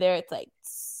wave over there? It's like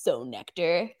so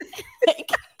nectar. Like,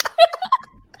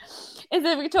 and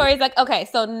then Victoria's like, okay,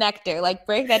 so nectar, like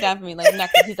break that down for me, like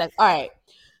nectar. He's like, all right,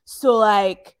 so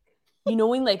like,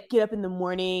 when like get up in the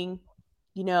morning,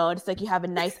 it's like you have a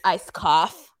nice iced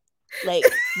cough. Like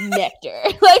nectar.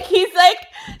 Like he's like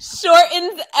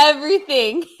shortens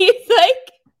everything. He's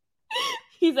like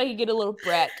you get a little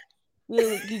break.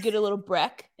 You get a little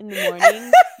break in the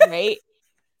morning, right?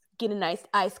 Get a nice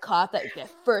iced cough. That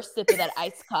first sip of that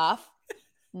iced cough,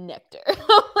 nectar.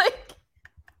 Like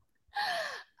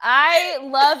I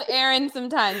love Aaron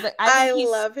sometimes. Like I think I he's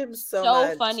love him so so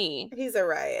much. funny. He's a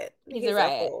riot. He's a A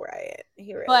riot. whole riot.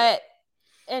 He really is. But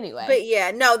anyway. But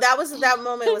yeah, no, that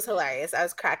moment was hilarious. I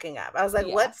was cracking up. I was like,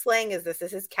 Yeah. what slang is this?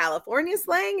 Is this California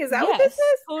slang? Is that what Yes, this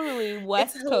is? totally It's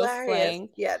West Coast hilarious. slang.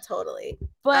 Yeah, totally.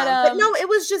 But no, it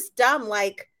was just dumb.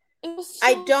 Like, it was so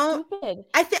I don't stupid.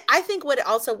 I think what it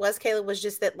also was, Kayla, was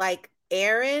just that like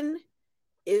Erin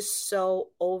is so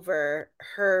over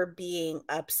her being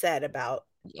upset about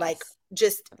like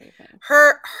just everything.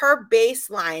 her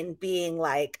baseline being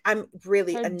like, I'm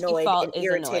really Her annoyed and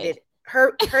irritated. Annoyed.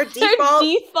 Her default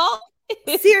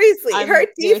is, seriously, I'm her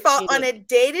default irritated. on a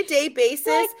day-to-day basis,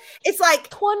 like, it's like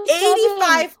 27.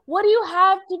 85. What do you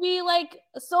have to be like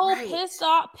so Right.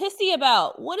 pissy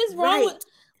about? What is wrong with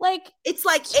like it's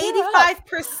like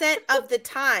 85% of the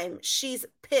time she's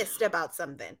pissed about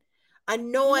something.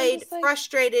 Annoyed, like,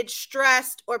 frustrated,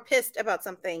 stressed, or pissed about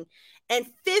something. And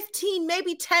 15,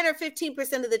 maybe 10 or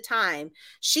 15% of the time,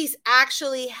 she's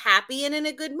actually happy and in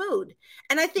a good mood.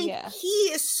 And I think he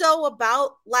is so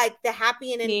about like the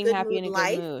happy and in good mood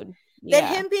life that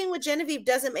him being with Genevieve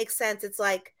doesn't make sense. It's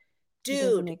like, dude, it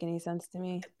doesn't make any sense to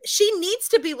me. She needs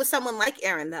to be with someone like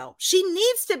Erin, though. She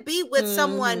needs to be with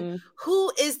someone who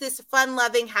is this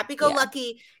fun-loving,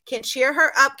 happy-go-lucky, can cheer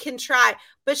her up, can try,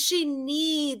 but she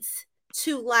needs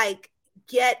to like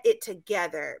get it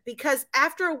together, because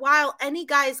after a while, any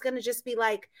guy is going to just be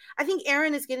like, I think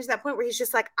Erin is getting to that point where he's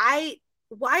just like,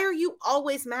 why are you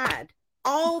always mad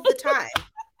all the time?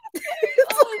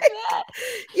 Like,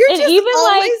 you're just even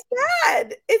always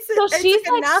mad. She's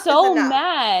like so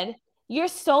mad. You're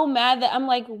so mad that I'm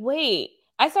like, wait.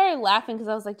 I started laughing because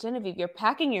I was like, Genevieve, you're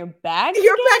packing your bags.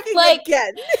 You're packing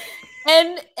again.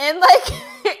 And like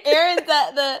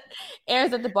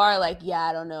Aaron's at the bar, like, yeah,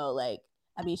 I don't know. Like,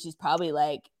 I mean, she's probably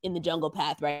like in the jungle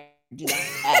path, right?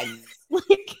 Like,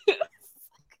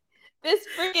 this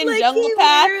freaking jungle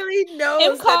path.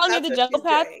 Him calling it the jungle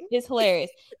path is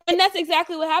hilarious. And that's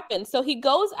exactly what happened. So he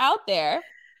goes out there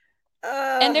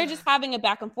and they're just having a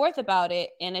back and forth about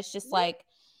it. And it's just like,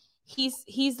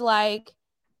 he's like,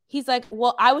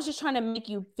 well, I was just trying to make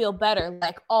you feel better,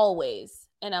 like always.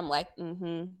 And I'm like,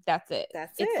 that's it.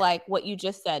 It's like what you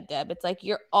just said, Deb. It's like,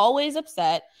 you're always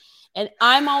upset and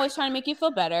I'm always trying to make you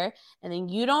feel better. And then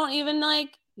you don't even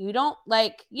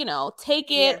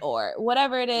take it or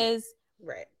whatever it is.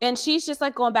 Right. And she's just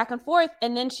like going back and forth.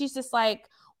 And then she's just like,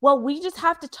 well, we just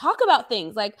have to talk about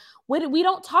things. Like, we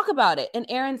don't talk about it. And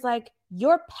Aaron's like,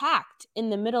 you're packed in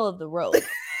the middle of the road. And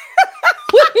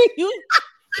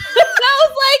I was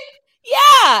like,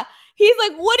 yeah. He's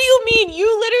like, what do you mean?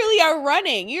 You literally are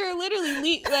running. You're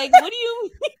literally like, what do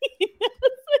you mean?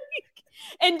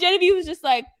 And Genevieve was just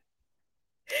like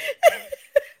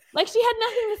she had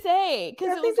nothing to say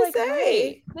because it was like,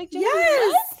 right. Like, Genevieve,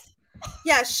 what?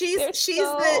 Yeah, she's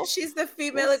the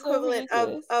female equivalent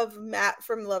of Matt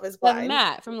from Love Is Blind.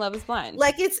 Matt from Love Is Blind.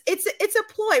 Like it's a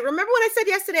ploy. Remember what I said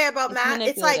yesterday about Matt?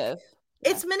 It's like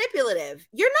it's manipulative.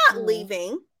 You're not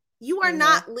leaving. You are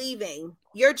not leaving.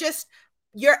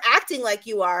 You're acting like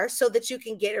you are so that you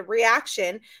can get a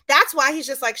reaction. That's why he's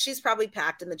just like, she's probably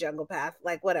packed in the jungle path.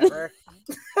 Like, whatever.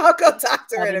 I'll go talk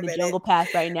to her in a minute. Jungle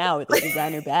path right now with the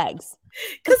designer bags.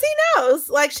 Because he knows,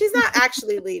 like, she's not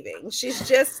actually leaving. She's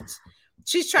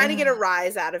trying to get a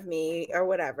rise out of me or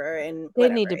whatever. And they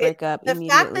need to break up immediately.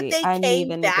 The fact that they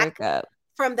came back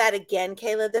from that again,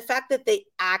 Kayla, the fact that they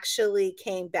actually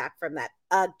came back from that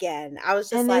again, I was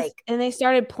just and they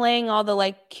started playing all the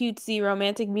like cutesy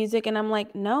romantic music, and I'm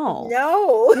like,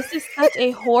 no, this is such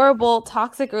a horrible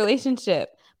toxic relationship.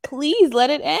 Please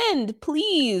let it end.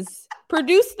 Please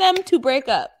produce them to break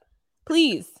up.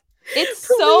 Please. It's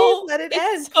so out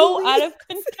of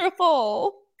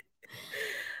control.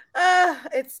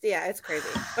 It's crazy.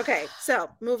 Okay, so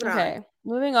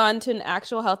moving on to an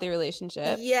actual healthy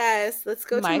relationship. Yes, let's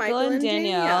go to Michael and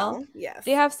Danielle. Yes,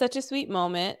 they have such a sweet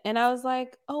moment, and I was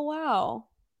like, oh wow,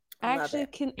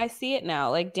 I see it now.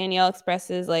 Like, Danielle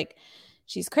expresses like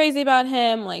she's crazy about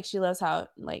him, like she loves how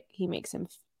like he makes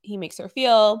her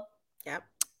feel. Yep.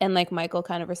 And like Michael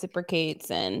kind of reciprocates,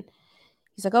 and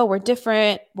he's like, oh, we're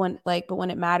different but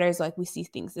when it matters, like we see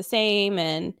things the same.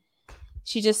 And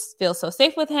she just feels so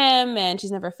safe with him, and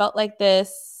she's never felt like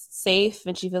this safe,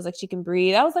 and she feels like she can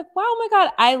breathe. I was like, wow, oh my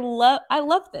God, I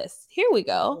love this. Here we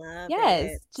go.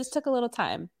 Just took a little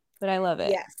time, but I love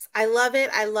it. Yes, I love it.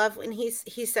 I love when he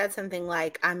said something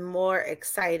like, I'm more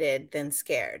excited than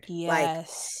scared.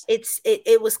 Yes. Like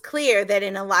it was clear that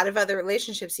in a lot of other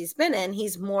relationships he's been in,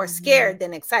 he's more scared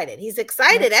than excited. He's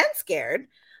excited and scared,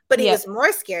 but he was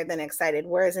more scared than excited.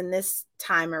 Whereas in this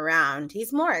time around,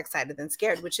 he's more excited than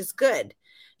scared, which is good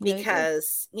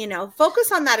because, you know,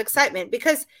 focus on that excitement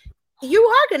because you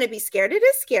are going to be scared. It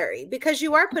is scary because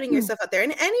you are putting yourself out there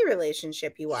in any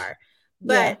relationship you are.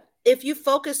 But if you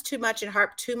focus too much and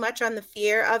harp too much on the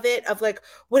fear of it, of like,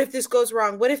 what if this goes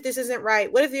wrong? What if this isn't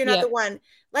right? What if you're not the one?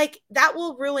 Like that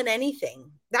will ruin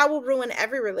anything. That will ruin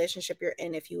every relationship you're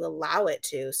in if you allow it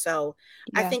to. So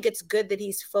I think it's good that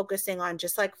he's focusing on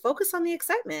just like focus on the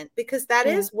excitement because that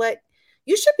is what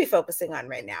you should be focusing on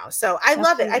right now. So I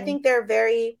love it. I think they're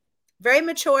very, very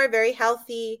mature, very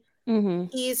healthy.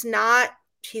 He's not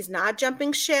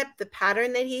jumping ship. The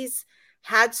pattern that he's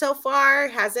had so far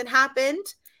hasn't happened.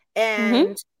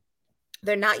 And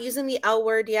they're not using the L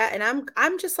word yet. And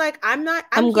I'm just like, I'm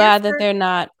glad that they're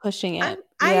not pushing it.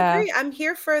 I agree. I'm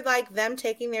here for like them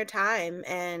taking their time.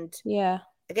 And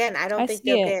again, I don't think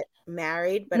they'll get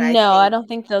married, but I don't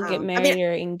think they'll get married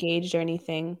or engaged or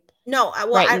anything. No,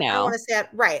 well, I don't want to say that.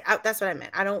 Right. That's what I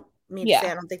meant. I don't mean to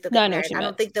say I don't think they'll get married. I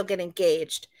don't think they'll get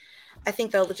engaged. I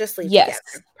think they'll just leave together.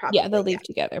 Probably. Yeah, they'll leave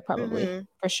together probably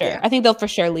for sure. Yeah. I think they'll for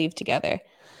sure leave together.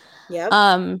 Yep.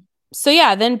 So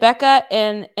yeah, then Becca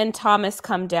and Thomas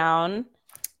come down.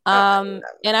 And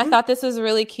I thought this was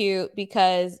really cute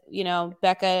because, you know,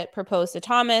 Becca proposed to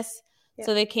Thomas.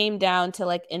 So they came down to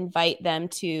like invite them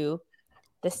to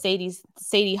the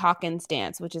Sadie Hawkins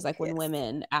dance, which is like when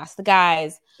women ask the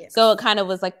guys. So it kind of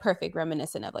was like perfect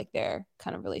reminiscent of like their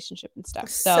kind of relationship and stuff.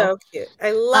 So cute.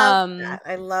 I love that.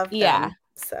 I love them. Yeah.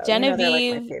 So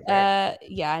Genevieve, like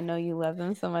I know you love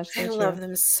them so much. I love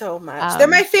them so much. They're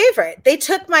my favorite. They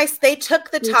took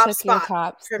the top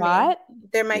spot for me.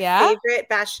 They're my favorite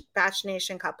Batch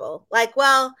Nation couple. Like,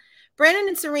 well, Brandon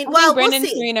and Serena. Well, Brandon and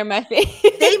Serena are my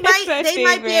favorite. They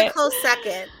might be a close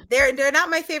second. They're not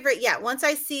my favorite yet. Once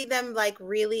I see them like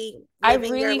really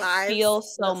living their lives, I feel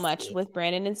so much with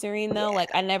Brandon and Serena though.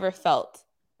 Like I never felt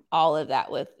all of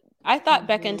that with. I thought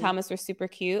Becca and Thomas were super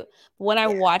cute. But when I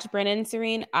watch Brandon and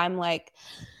Serena, I'm like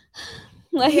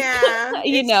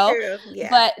you know. True. Yeah.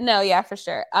 But no, for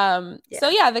sure. So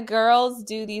yeah, the girls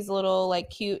do these little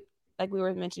like cute, like we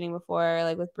were mentioning before,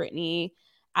 like with Brittany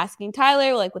asking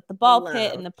Tyler, like with the ball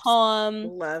pit and the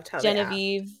poem. Loved how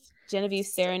Genevieve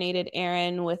serenaded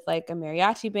Aaron with like a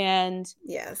mariachi band.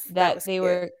 Yes. That they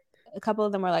were. A couple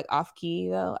of them were like off key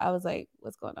though. I was like,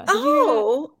 "What's going on?"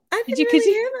 Did you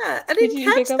hear that? I didn't really hear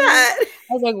that. I didn't catch that.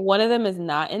 I was like, one of them is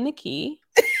not in the key.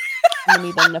 I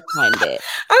need them to find it.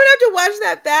 I'm gonna have to watch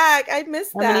that back. I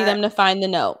missed that. I need them to find the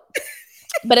note,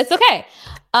 but it's okay.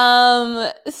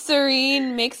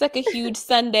 Serene makes like a huge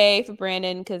sundae for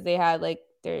Brandon because they had like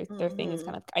their thing is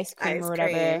kind of ice cream or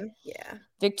whatever. Yeah.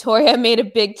 Victoria made a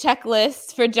big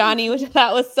checklist for Johnny, which I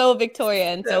thought was so Victoria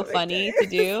and so funny to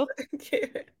do.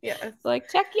 Yeah. So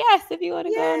like check yes if you want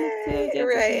to go.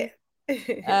 Right.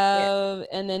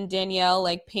 And then Danielle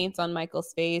like paints on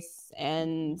Michael's face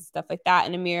and stuff like that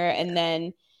in a mirror. And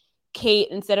then Kate,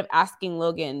 instead of asking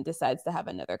Logan, decides to have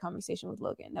another conversation with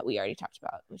Logan that we already talked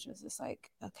about, which was just like,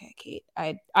 okay, Kate,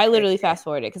 I literally fast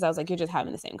forwarded because I was like, you're just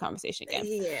having the same conversation again.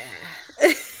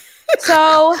 Yeah.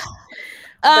 So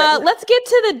let's get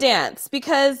to the dance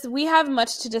because we have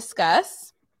much to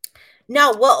discuss.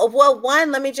 No, well,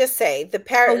 one, let me just say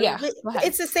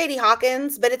it's the Sadie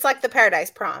Hawkins, but it's like the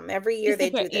Paradise Prom. Every year they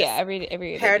do this. Yeah, every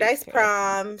year. Paradise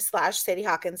Prom / Sadie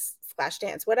Hawkins /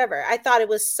 dance, whatever. I thought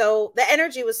the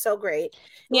energy was so great.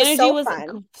 The energy was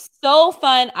so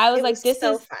fun. I was like, this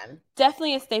is fun.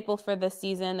 Definitely a staple for the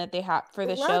season that they have for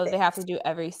the show. They have to do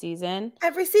every season. I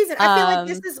feel like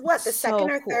this is the second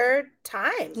or third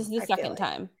time. This is the second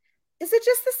time. Is it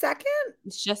just the second?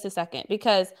 It's just the second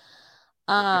because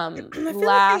I feel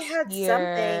like they had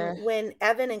something when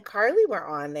Evan and Carly were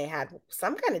on. They had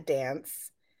some kind of dance,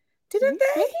 didn't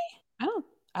they? Really?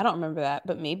 I don't remember that,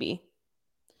 but maybe.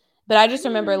 But I just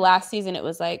remember last season it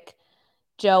was like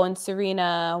Joe and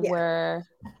Serena were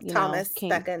Thomas,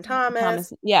 Becca and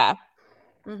Thomas. Yeah.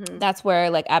 Mm-hmm. That's where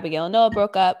like Abigail and Noah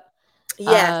broke up.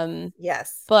 Yes.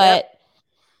 Yes. But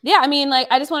yeah, I mean, like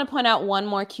I just want to point out one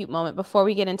more cute moment before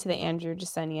we get into the Andrew,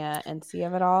 Jasenia, and Ency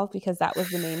of it all, because that was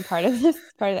the main part of the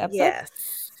episode. Yes.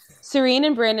 Serene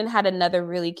and Brandon had another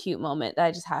really cute moment that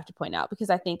I just have to point out because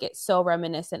I think it's so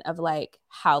reminiscent of like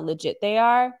how legit they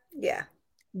are. Yeah.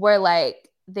 Where like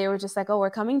they were just like, oh, we're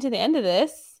coming to the end of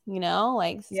this,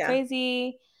 like this is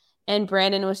crazy. And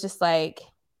Brandon was just like,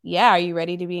 yeah, are you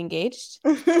ready to be engaged?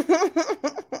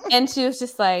 And she was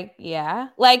just like, yeah.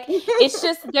 Like, it's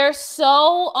just, they're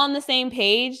so on the same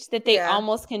page that they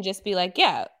almost can just be like,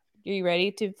 yeah, are you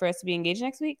ready for us to be engaged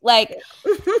next week? Like,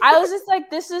 I was just like,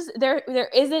 this is, there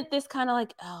isn't this kind of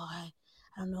like, oh,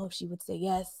 I don't know if she would say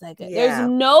yes. Like, there's Yeah.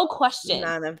 no question.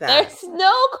 None of that. There's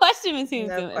no question between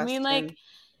No them. question. I mean, like,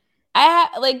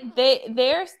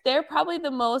 they're probably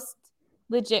the most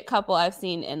legit couple I've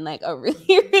seen in like a really,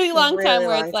 really long time,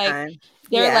 where it's like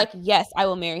they're like, yes, I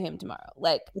will marry him tomorrow.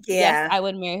 Like, yes, I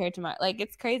would marry her tomorrow. Like,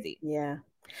 it's crazy. Yeah.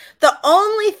 The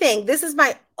only thing, this is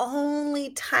my only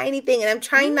tiny thing, and I'm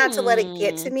trying not to let it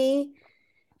get to me,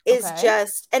 is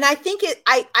just, and I think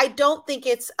I don't think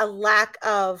it's a lack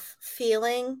of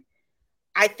feeling.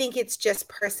 I think it's just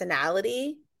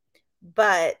personality,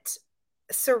 but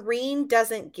Serene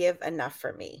doesn't give enough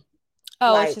for me.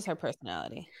 Oh, like, it's just her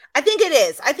personality. I think it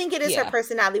is. I think it is her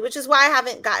personality, which is why I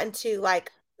haven't gotten to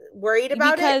like worried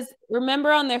about it. Because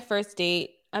remember on their first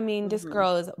date, I mean, this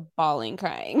girl is bawling,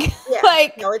 crying. Yeah.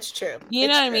 Like, no, it's true. You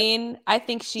know what I mean? I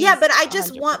think she's but I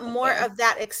just want more of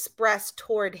that expressed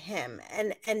toward him.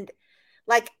 And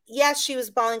like, yes, she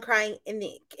was bawling, crying in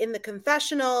the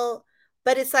confessional,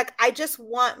 but it's like I just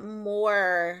want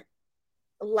more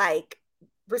like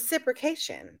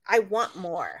reciprocation. I want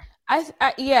more. I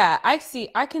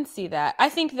can see that. I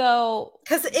think though,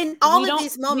 because in all of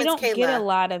these moments, we don't Kayla, get a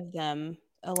lot of them.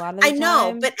 A lot of the I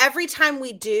know, but every time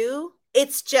we do,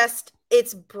 it's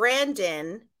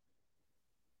Brandon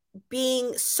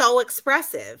being so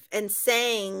expressive and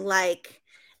saying like,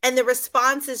 and the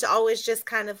response is always just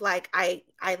kind of like, I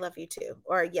love you too,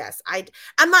 or yes,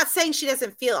 I'm not saying she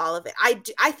doesn't feel all of it.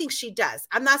 I think she does.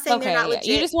 I'm not saying they're not legit.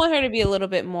 You just want her to be a little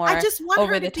bit more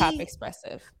over the top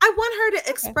expressive. I want her to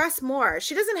express more.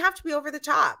 She doesn't have to be over the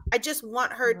top. I just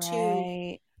want her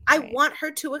to. I want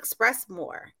her to express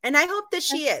more. And I hope that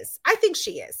she is. I think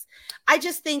she is. I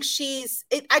just think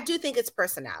I do think it's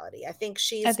personality. I think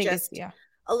she's just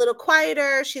a little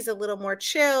quieter. She's a little more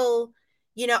chill.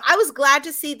 You know, I was glad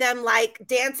to see them like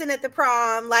dancing at the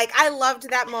prom. Like, I loved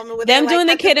that moment with them doing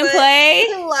the kid and play.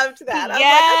 I loved that.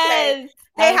 Yes. Like, okay.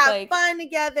 They have fun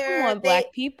together. Come on,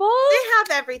 Black people. They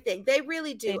have everything. They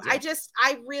really do.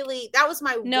 That was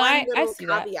my one little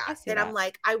caveat that I'm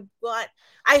like,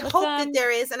 I hope that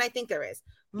there is, and I think there is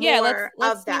more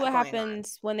let's see what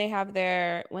happens when they have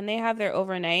their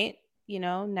overnight, you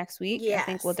know, next week. I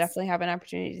think we'll definitely have an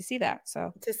opportunity to see that.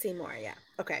 So to see more. Yeah.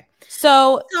 Okay.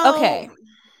 So okay.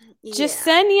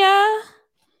 Jasenia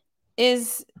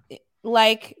is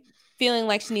like feeling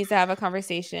like she needs to have a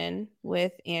conversation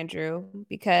with Andrew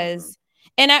because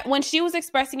when she was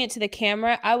expressing it to the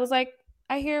camera, I was like,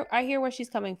 I hear where she's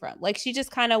coming from. Like, she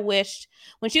just kind of wished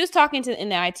when she was talking in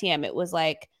the ITM, it was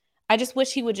like, I just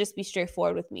wish he would just be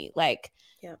straightforward with me. Like,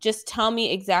 just tell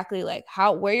me exactly like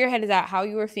where your head is at, how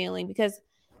you were feeling, because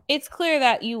it's clear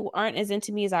that you aren't as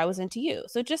into me as I was into you.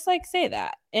 So just like say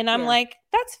that. And I'm like,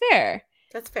 that's fair.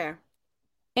 That's fair.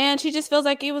 And she just feels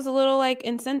like it was a little like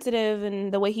insensitive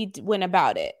in the way he went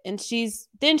about it. And she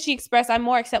expressed, I'm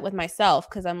more upset with myself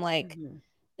because I'm like,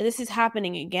 this is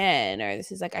happening again. Or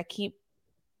this is like, I keep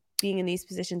being in these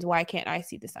positions. Why can't I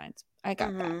see the signs? I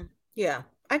got that. Yeah,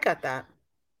 I got that.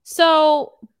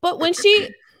 So, but when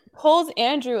she pulls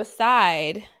Andrew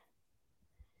aside,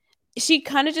 she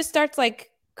kind of just starts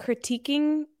like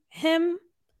critiquing him.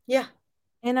 Yeah.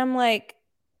 And I'm like,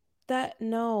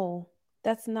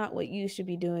 that's not what you should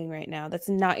be doing right now. That's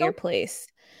not your place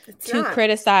to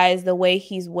criticize the way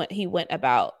he went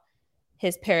about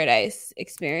his paradise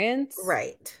experience.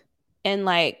 Right. And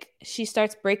like, she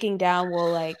starts breaking down,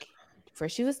 well, like,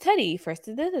 first she was Teddy, first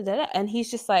and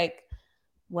he's just like,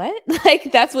 what?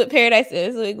 Like, that's what paradise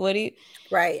is? Like, what do you...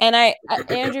 Right. And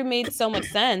Andrew made so much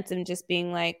sense in just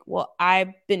being like, well,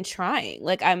 I've been trying.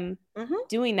 Like, I'm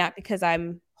doing that because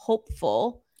I'm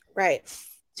hopeful. Right.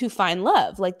 To find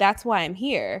love. Like, that's why I'm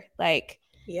here. Like,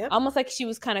 almost like she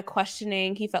was kind of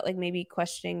questioning. He felt like maybe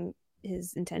questioning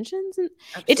his intentions. And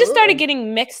it just started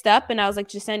getting mixed up. And I was like,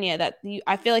 Jasenia,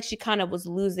 I feel like she kind of was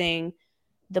losing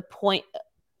the point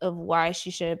of why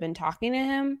she should have been talking to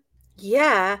him.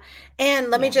 Yeah. And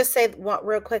let me just say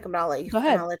real quick, and I'll let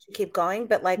you keep going.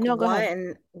 But like,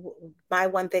 my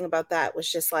one thing about that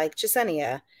was just like,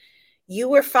 Jasenia, you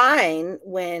were fine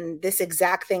when this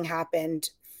exact thing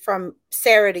happened from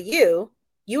Sarah to you.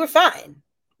 You were fine,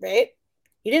 right?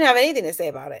 You didn't have anything to say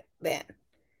about it then.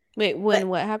 Wait,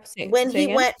 what happened? When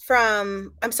he went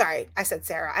from, I'm sorry, I said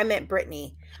Sarah, I meant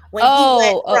Brittany. When he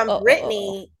went from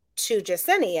Brittany to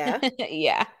Jasenia,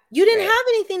 you didn't have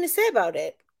anything to say about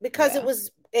it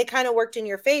because it kind of worked in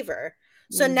your favor.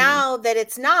 So now that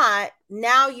it's not,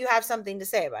 now you have something to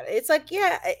say about it. It's like,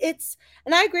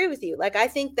 and I agree with you. Like, I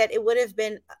think that it would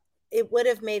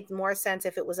have made more sense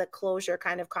if it was a closure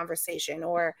kind of conversation,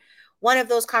 or one of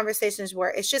those conversations where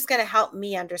it's just going to help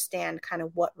me understand kind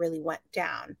of what really went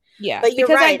down. Yeah, But you're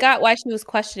because I right. got why she was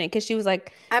questioning, because she was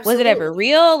like, was it ever Absolutely.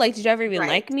 real? Like, did you ever even Right.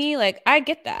 like me? Like, I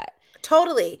get that.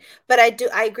 Totally. But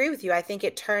I agree with you. I think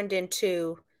it turned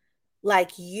into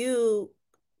like you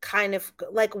kind of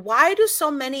like, why do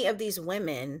so many of these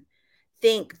women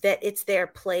think that it's their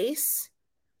place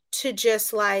to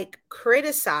just like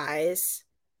criticize?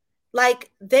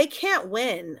 Like they can't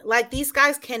win. Like these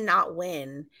guys cannot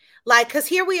win. Like, because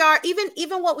here we are,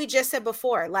 even what we just said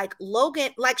before, like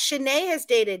Logan, like Shanae has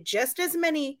dated just as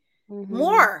many Mm-hmm.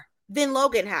 more than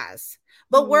Logan has.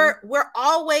 But Mm-hmm. we're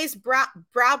always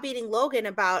browbeating Logan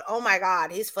about, oh my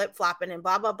God, he's flip-flopping and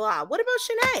blah blah blah. What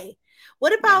about Shanae?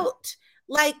 What Yeah. about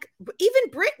like even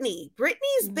Brittany?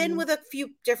 Brittany's been Mm-hmm. with a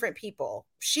few different people.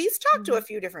 She's talked to Mm-hmm. a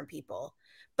few different people.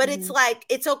 But it's Mm-hmm. like,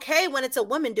 it's okay when it's a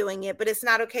woman doing it, but it's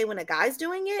not okay when a guy's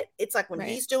doing it. It's like when Right.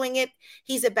 he's doing it,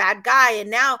 he's a bad guy.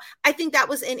 And now I think that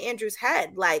was in Andrew's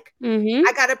head. Like, Mm-hmm.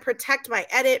 I got to protect my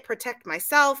edit, protect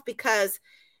myself, because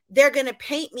they're going to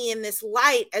paint me in this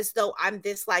light as though I'm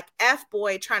this like F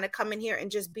boy trying to come in here and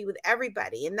just be with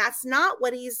everybody. And that's not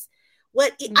what I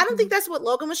don't Mm-hmm. think that's what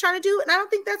Logan was trying to do. And I don't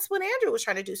think that's what Andrew was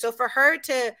trying to do. So for her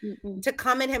Mm-hmm. to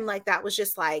come at him like that was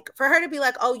just like, for her to be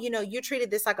like, oh, you treated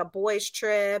this like a boys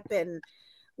trip, and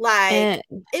like And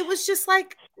it was just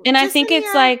like, I just think it's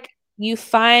yeah, like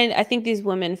I think these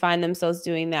women find themselves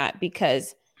doing that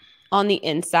because on the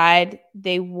inside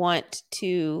they want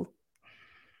to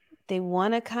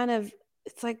kind of,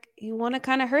 it's like you want to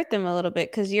kind of hurt them a little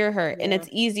bit because you're hurt, and yeah, it's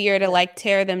easier to yeah, like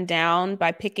tear them down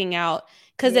by picking out,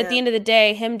 because at yeah, the end of the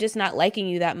day, him just not liking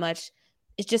you that much,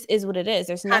 it just is what it is.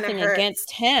 There's kind of nothing hurts,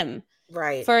 against him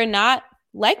right? for not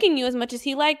liking you as much as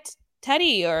he liked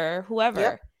Teddy or Yep,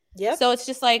 whoever. yep, So it's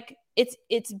just like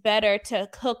it's better to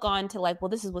hook on to like, well,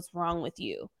 this is what's wrong with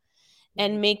you,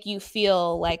 and right. make you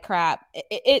feel like crap.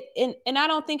 And I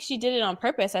don't think she did it on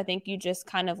purpose. I think you just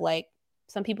kind of like,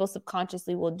 some people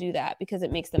subconsciously will do that because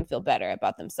it makes them feel better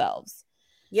about themselves.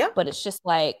 Yep, But it's just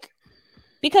like,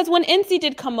 because when Ency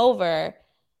did come over,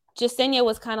 Jasenia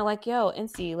was kind of like, yo,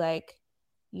 Ency, like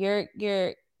you're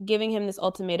giving him this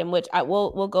ultimatum, which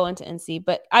we'll go into Ency,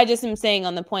 but I just am saying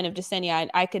on the point of Jasenia,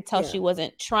 I could tell yeah, she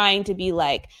wasn't trying to be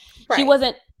like, she right.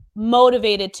 wasn't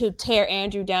motivated to tear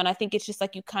Andrew down. I think it's just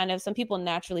like, you kind of, some people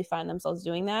naturally find themselves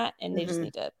doing that and they just Mm-hmm.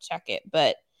 need to check it.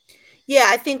 But Yeah,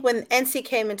 I think when NC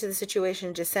came into the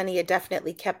situation, Jasenia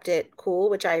definitely kept it cool,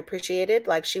 which I appreciated.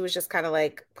 Like she was just kind of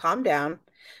like, calm down.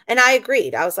 And I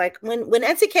agreed. I was like, when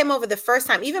NC came over the first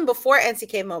time, even before NC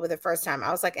came over the first time,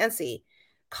 I was like, NC,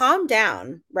 calm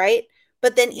down, right?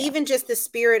 But then yeah, even just the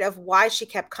spirit of why she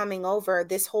kept coming over,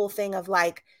 this whole thing of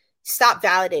like, stop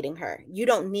validating her. You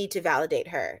don't need to validate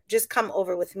her. Just come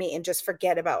over with me and just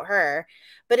forget about her.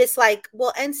 But it's like,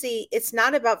 well, NC, it's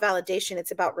not about validation,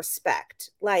 it's about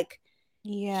respect. Like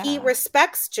he yeah,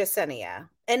 respects Jasenia,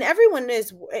 and everyone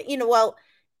is, well,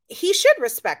 he should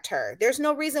respect her. There's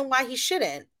no reason why he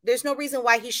shouldn't. There's no reason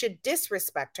why he should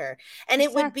disrespect her. And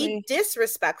it would be exactly,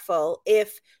 disrespectful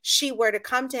if she were to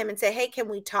come to him and say, hey, can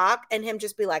we talk? And him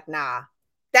just be like, nah.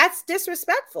 That's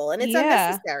disrespectful and it's yeah,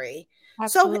 unnecessary.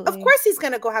 So of absolutely. course he's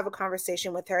going to go have a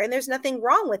conversation with her, and there's nothing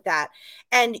wrong with that.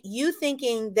 And you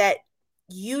thinking that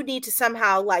you need to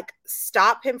somehow like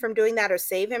stop him from doing that or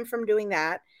save him from doing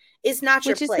that is not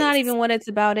your Which is not place. even what it's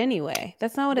about anyway.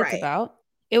 That's not what it's Right. about.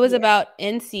 It was Yeah. about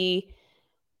NC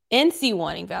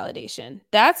wanting validation.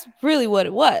 That's really what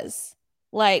it was.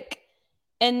 Like,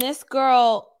 and this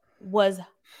girl was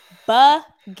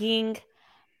bugging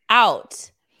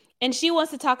out. And she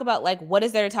wants to talk about like, what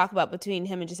is there to talk about between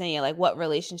him and Jasenia? Like, what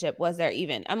relationship was there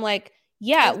even? I'm like,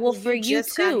 yeah, well, NC, for you you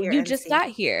just got too. here, You just NC. got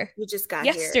here You just got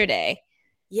here. yesterday.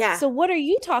 Yeah. So what are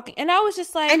you talking? And I was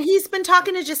just And like, he's been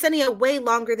talking to Jasenia way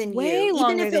longer than you. way Even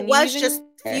longer if it than you was even just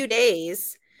a were. few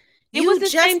days, It was you the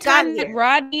same just got time that here.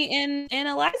 Rodney and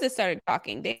Eliza started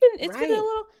talking. Right.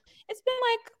 It's been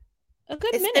like a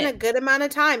good It's been a minute, good amount of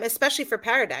time, especially for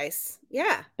Paradise.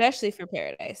 Yeah. especially for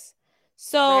Paradise.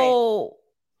 Right. So,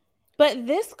 but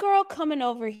this girl coming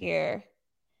over here,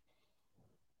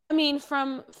 I mean,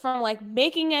 from like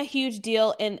making a huge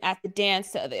deal in at the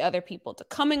dance to the other people, to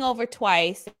coming over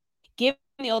twice, giving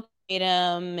the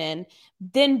ultimatum, and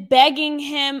then begging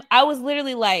him. I was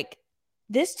literally like,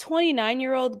 this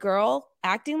 29-year-old girl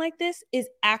acting like this is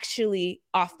actually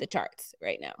off the charts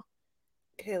right now.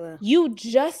 Kayla. You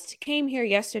just came here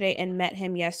yesterday and met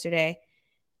him yesterday.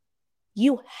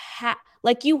 You have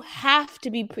to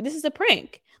be, this is a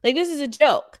prank. Like, this is a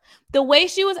joke. The way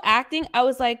she was acting, I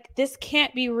was like, this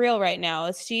can't be real right now.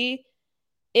 Is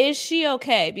she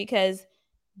okay? Because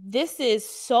this is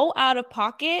so out of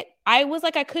pocket. I was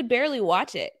like, I could barely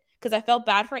watch it because I felt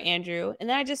bad for Andrew. And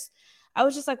then I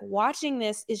was just like, watching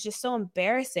this is just so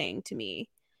embarrassing to me.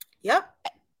 Yep.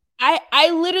 I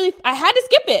had to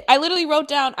skip it. I literally wrote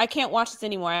down, I can't watch this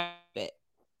anymore. I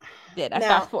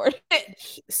fast forward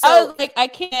it. So I was like, I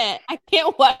can't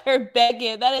watch her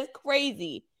begging. That is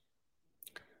crazy.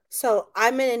 So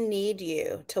I'm gonna need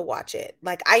you to watch it.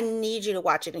 Like, I need you to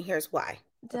watch it, and here's why.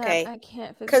 Okay, I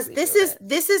can't, because this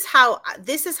is how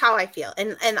I feel.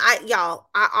 And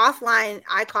offline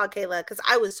I called Kayla because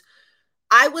I was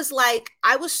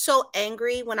so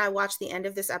angry when I watched the end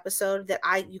of this episode that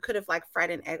you could have like fried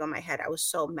an egg on my head. I was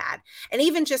so mad. And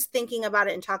even just thinking about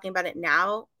it and talking about it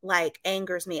now, like,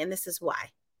 angers me. And this is why.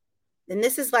 And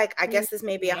this is like, I guess this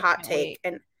may be a hot take.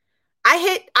 And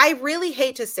I really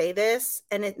hate to say this,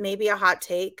 and it may be a hot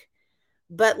take,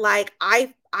 but like,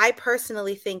 I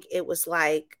personally think it was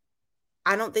like,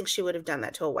 I don't think she would have done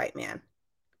that to a white man.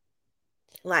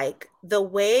 Like, the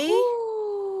way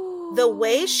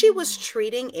she was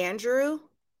treating Andrew,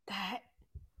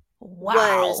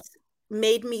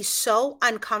 made me so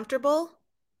uncomfortable.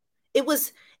 It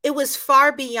was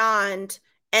far beyond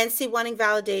Ency wanting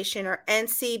validation or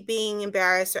Ency being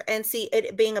embarrassed or Ency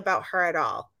it being about her at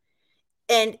all.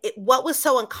 And what was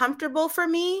so uncomfortable for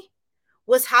me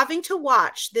was having to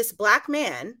watch this Black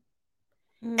man,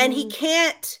 and he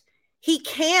can't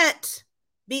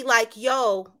be like,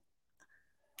 yo,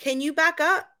 can you back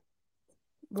up?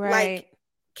 Right. Like,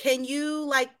 can you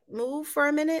like move for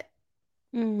a minute?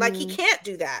 Like, he can't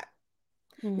do that.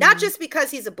 Not just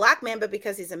because he's a Black man, but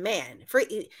because he's a man.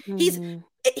 He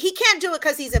can't do it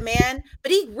because he's a man,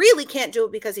 but he really can't do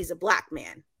it because he's a Black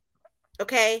man.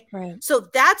 Okay. Right. So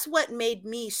that's what made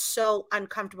me so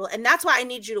uncomfortable. And that's why I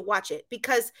need you to watch it,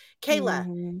 because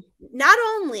Kayla, not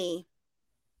only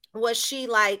was she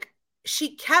like,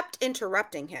 she kept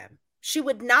interrupting him. She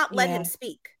would not let him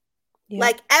speak. Yeah.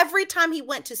 Like, every time he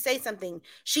went to say something,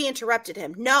 she interrupted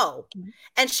him. No.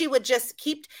 And she would just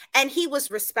keep, and he was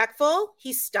respectful.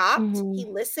 He stopped. He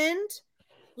listened.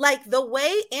 Like, the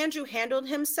way Andrew handled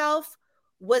himself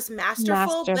was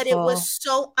masterful. But it was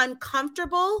so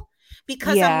uncomfortable.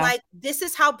 Because I'm like, this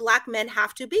is how Black men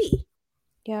have to be.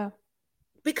 Yeah.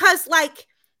 Because, like,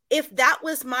 if that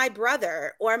was my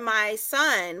brother or my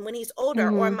son when he's older,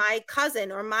 or my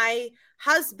cousin or my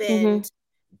husband,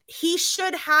 he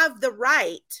should have the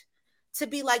right to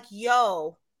be like,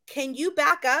 yo, can you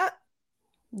back up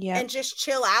and just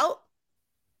chill out?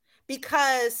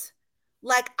 Because,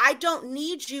 like, I don't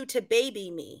need you to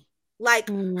baby me. Like,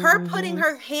 her putting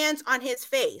her hands on his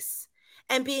face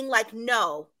and being like,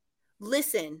 no,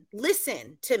 listen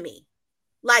to me.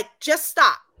 Like, just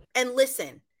stop and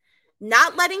listen.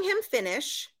 Not letting him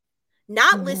finish,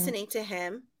 not listening to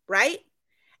him, right?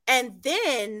 And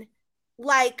then,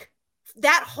 like,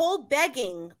 that whole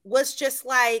begging was just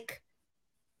like,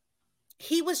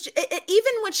 he was,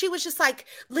 even when she was just like,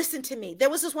 listen to me. There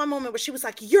was this one moment where she was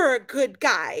like, you're a good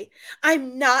guy.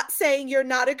 I'm not saying you're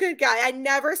not a good guy. I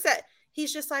never said.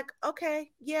 He's just like, okay,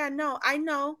 yeah, no, I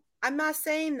know. I'm not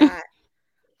saying that.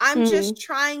 I'm just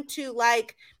trying to,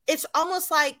 like, it's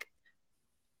almost like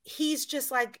he's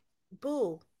just like,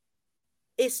 boo,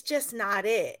 it's just not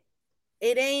it.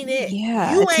 It ain't it.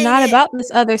 Yeah, it's not about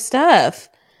this other stuff.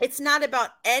 It's not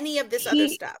about any of this other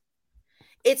stuff.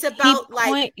 It's about,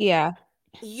 like,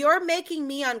 you're making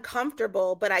me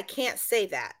uncomfortable, but I can't say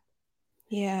that.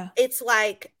 Yeah. It's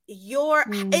like,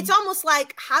 it's almost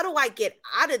like, how do I get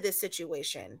out of this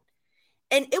situation?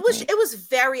 And it was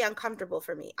very uncomfortable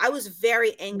for me. I was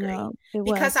very angry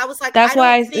because I was like, that's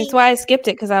why I skipped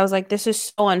it, because I was like, this is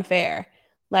so unfair.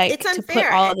 Like, it's unfair to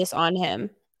put all of this on him.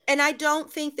 And I don't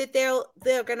think that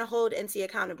they're going to hold Ency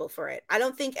accountable for it. I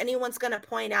don't think anyone's going to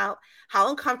point out how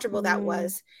uncomfortable that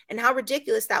was and how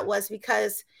ridiculous that was,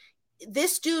 because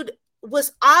this dude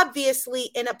was obviously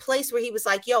in a place where he was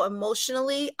like, yo,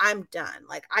 emotionally, I'm done.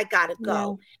 Like, I got to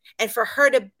go. Yeah. And for her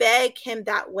to beg him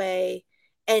that way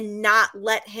and not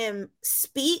let him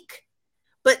speak.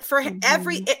 But for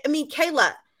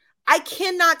Kayla, I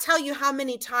cannot tell you how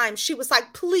many times she was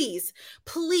like, please,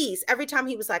 please. Every time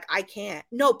he was like, I can't.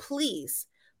 No, please,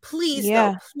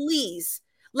 no, please.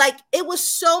 Like, it was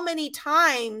so many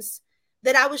times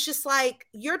that I was just like,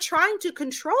 you're trying to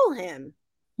control him.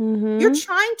 You're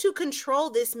trying to control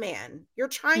this man. You're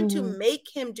trying to make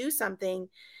him do something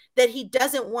that he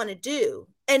doesn't want to do.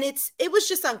 And it was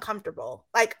just uncomfortable.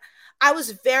 Like, I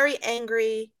was very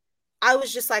angry. I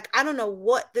was just like, I don't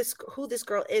know who this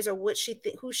girl is, or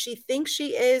who she thinks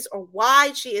she is, or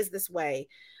why she is this way.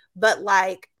 But,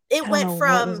 like, it went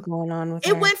from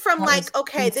like,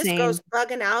 okay, insane. This girl's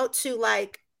bugging out, to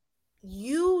like,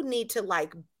 you need to,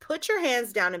 like, put your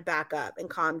hands down and back up and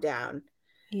calm down.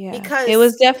 Yeah. It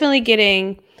was because definitely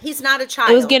getting he's not a it was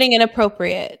child. getting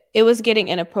inappropriate. It was getting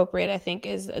inappropriate, I think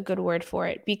is a good word for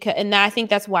it. Because and I think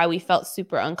that's why we felt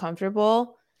super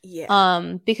uncomfortable.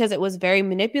 Yeah. Because it was very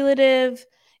manipulative.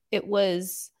 It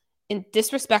was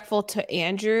disrespectful to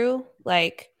Andrew.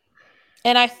 Like,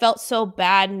 and I felt so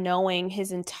bad knowing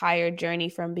his entire journey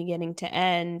from beginning to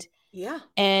end. Yeah.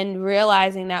 And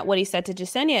realizing that what he said to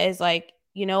Jasenia is like,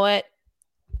 you know what?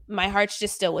 My heart's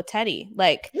just still with Teddy.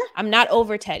 Like, Yeah. I'm not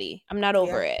over Teddy. I'm not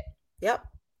over it. Yep.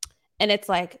 And it's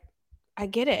like, I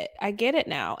get it. I get it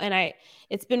now. And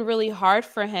it's been really hard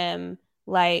for him,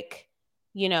 like,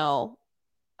 you know,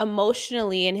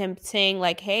 emotionally, and him saying,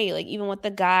 like, hey, like, even with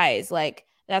the guys, like,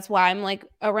 that's why I'm like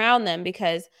around them,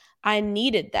 because I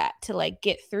needed that to like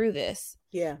get through this.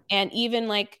 Yeah. And even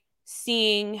like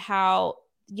seeing how,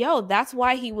 that's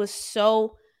why he was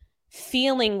so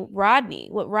feeling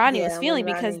what Rodney was feeling,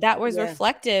 because that was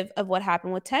reflective of what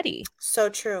happened with Teddy. So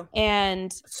true.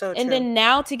 And so true. Then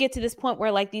now to get to this point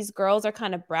where like these girls are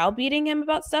kind of browbeating him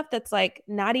about stuff that's like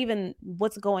not even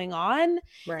what's going on.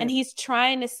 Right. And he's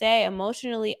trying to say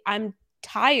emotionally, I'm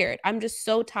tired. I'm just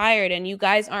so tired. And you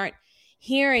guys aren't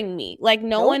hearing me. Like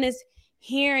no one is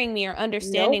hearing me or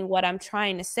understanding what I'm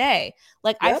trying to say.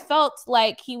 Like I felt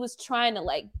like he was trying to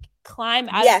like climb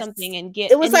out of something and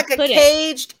get. It was like a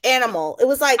caged animal. It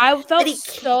was like I felt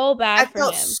so bad for him. I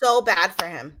felt so bad for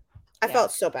him. I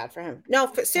felt so bad for him.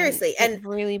 No, seriously, and it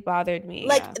really bothered me.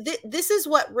 Like this is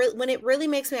what when it really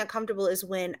makes me uncomfortable is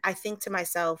when I think to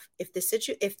myself, if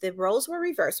the roles were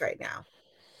reversed right now,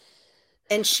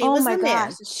 and she was the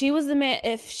man, she was the man.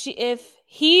 If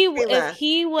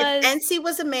Ency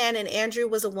was a man and Andrew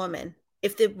was a woman,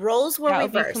 if the roles were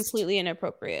reversed, would be completely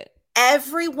inappropriate.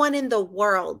 Everyone in the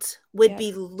world would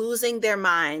be losing their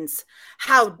minds.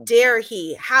 How dare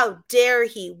he? How dare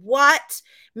he? What?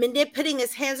 Putting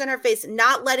his hands on her face,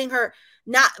 not letting her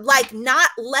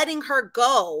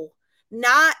go,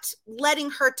 not letting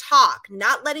her talk,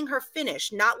 not letting her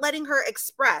finish, not letting her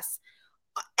express.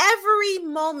 Every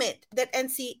moment that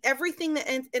everything that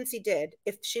Ency did,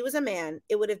 if she was a man,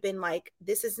 it would have been like,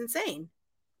 this is insane.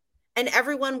 And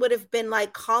everyone would have been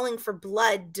like calling for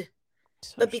blood.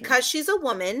 But because she's a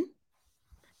woman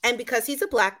and because he's a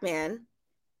black man,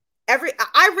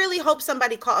 I really hope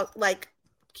somebody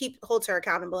holds her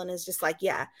accountable and is just like,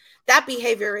 yeah, that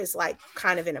behavior is like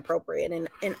kind of inappropriate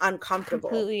and uncomfortable.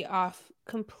 Completely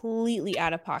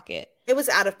out of pocket. It was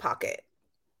out of pocket.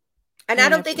 And I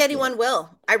don't think anyone will.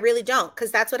 I really don't,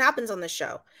 because that's what happens on the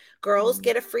show. Girls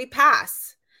get a free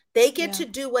pass. They get to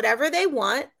do whatever they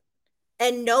want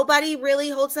and nobody really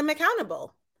holds them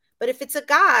accountable. But if it's a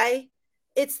guy,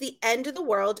 it's the end of the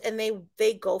world and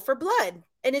they go for blood.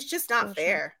 And it's just not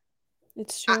fair.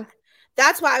 It's true.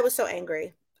 That's why I was so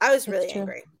angry. I was really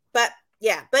angry. But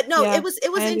no, it was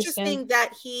interesting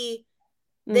that he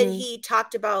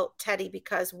talked about Teddy,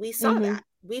 because we saw that.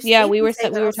 We were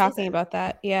talking about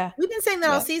that. Yeah. We've been saying that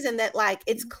all season, that like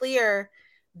it's clear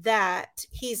that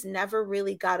he's never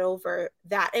really got over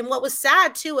that. And what was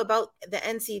sad too about the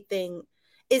NC thing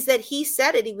is that he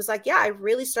said it. He was like, yeah, I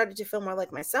really started to feel more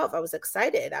like myself. I was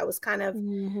excited. I was kind of,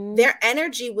 their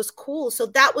energy was cool. So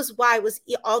that was why it was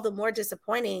all the more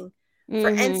disappointing for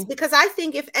NC, because I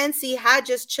think if NC had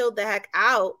just chilled the heck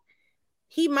out,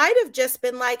 he might have just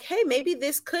been like, hey, maybe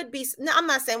this could be, no, I'm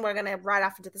not saying we're going to ride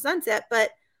off into the sunset, but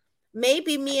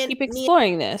maybe keep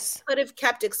exploring this. Could have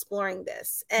kept exploring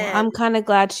this. And I'm kind of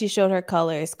glad she showed her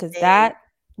colors, because that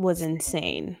was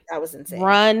insane. That was insane.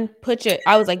 Run,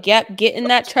 I was like, yep, get in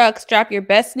that truck, strap your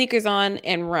best sneakers on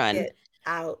and run. Get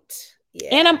out.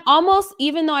 Yeah. And I'm almost,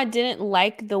 even though I didn't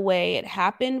like the way it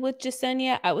happened with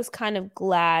Jasenia, I was kind of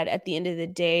glad at the end of the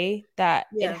day that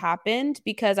it happened,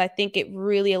 because I think it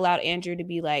really allowed Andrew to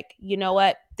be like, you know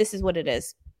what? This is what it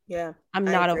is. Yeah. I'm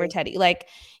not over Teddy. Like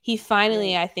he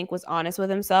finally, I think, was honest with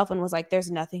himself and was like,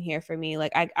 there's nothing here for me.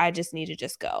 Like I just need to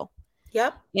just go.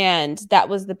 Yep. And that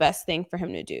was the best thing for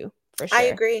him to do, for sure. I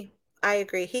agree.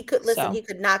 He could he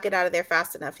could not get out of there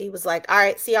fast enough. He was like, all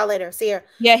right, see y'all later. See her.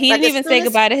 Yeah, he didn't even say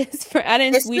goodbye to his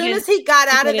friend. As soon as he got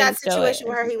out of that situation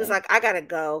where he was like, I gotta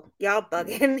go. Y'all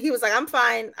bugging. He was like, I'm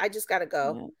fine. I just gotta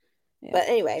go. Yeah. But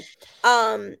anyway.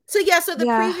 So the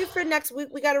preview for next week,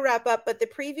 we gotta wrap up. But the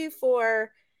preview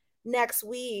for next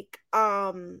week,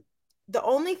 the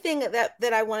only thing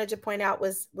that I wanted to point out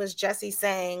was Jesse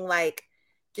saying, like,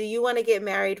 do you want to get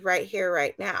married right here,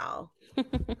 right now?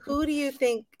 Who do you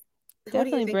think?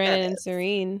 Definitely Brandon and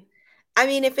Serene. I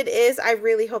mean, if it is, I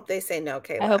really hope they say no,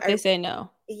 Kayla. I hope they say no.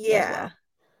 Yeah. Well.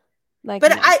 Like,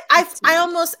 but no, I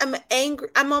almost am angry.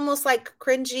 I'm almost like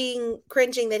cringing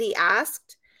that he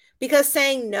asked, because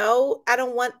saying no, I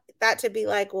don't want that to be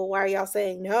like, well, why are y'all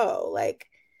saying no? Like,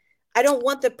 I don't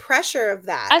want the pressure of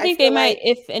that. I I think they feel might, like,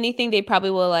 if anything, they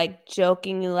probably will like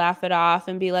jokingly laugh it off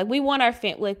and be like, we want our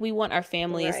we want our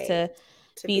families right, to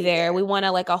to be be there. We there. want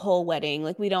to like a whole wedding.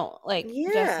 Like we don't like Jesse,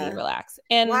 Yeah. relax.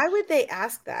 And Why would they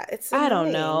ask that? It's I don't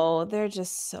annoying. know. They're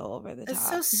just so over the It's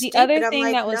so top. The other stupid. I'm thing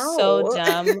like, that was so no.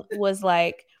 dumb was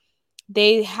like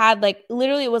they had like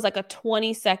literally it was like a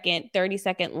 20-second,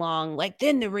 30-second long, like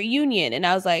then the reunion. And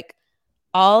I was like,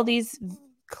 all these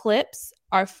clips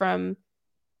are from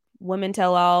women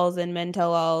tell alls and men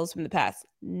tell alls from the past.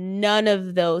 None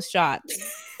of those shots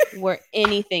were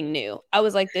anything new. I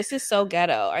was like, this is so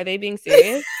ghetto. Are they being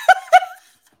serious?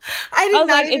 I I did was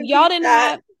not like, if even y'all peep didn't that.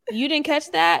 have, you didn't catch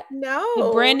that with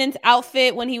No. Brandon's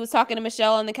outfit when he was talking to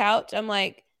Michelle on the couch. I'm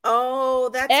like, Oh,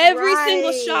 that's every single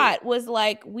right. shot was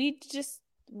like, we just,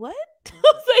 what? I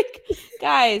was like,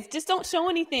 guys, just don't show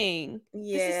anything.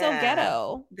 This is so Yeah.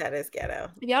 ghetto. That is ghetto.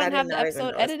 If y'all I don't did have the not even episode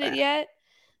notice edited that. yet,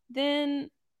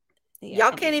 then yeah, Y'all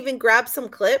can't anyway. even grab some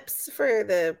clips for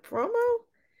the promo?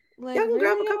 Like, Y'all can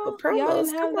grab really, a couple y'all? Y'all promos.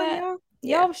 didn't Come have on, that? y'all.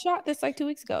 Yeah. Y'all shot this like 2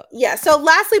 weeks ago. Yeah. So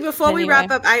lastly, before we Anyway,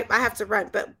 wrap up, I have to run.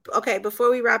 But okay,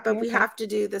 before we wrap up, you're we okay. have to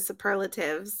do the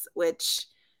superlatives, which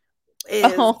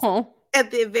is Oh, at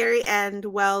the very end.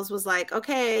 Wells was like,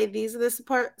 okay, these are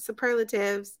the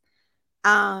superlatives.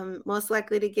 Most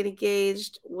likely to get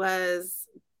engaged was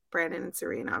Brandon and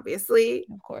Serene, obviously.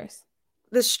 of course.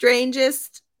 The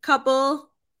strangest couple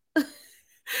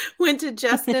went to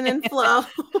Justin and Flo.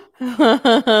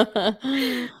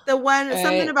 The one, All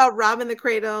something right. about robbing the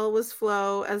cradle was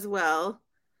Flo as well.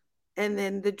 And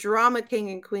then the drama king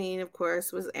and queen, of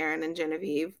course, was Aaron and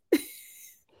Genevieve.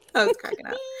 I was cracking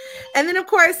up. And then, of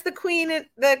course, the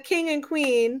king and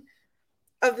queen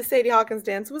of the Sadie Hawkins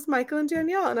dance was Michael and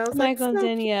Danielle. And I was like, Michael and so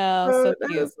Danielle, so cute. That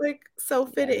cute. was like so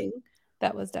Yeah, fitting.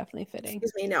 that was definitely fitting.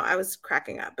 Excuse me. No, I was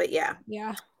cracking up. But yeah.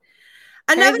 Yeah.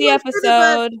 Another Crazy one for the books.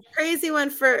 episode. Crazy one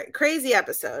for crazy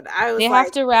episode. I They was have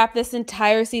like, to wrap this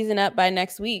entire season up by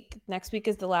next week. Next week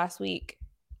is the last week.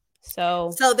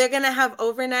 So so they're gonna have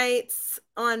overnights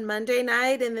on Monday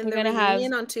night and then they're the gonna have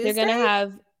reunion on they're gonna Tuesday.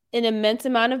 have an immense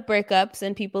amount of breakups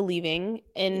and people leaving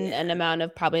in Yeah. an amount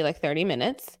of probably like 30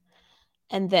 minutes.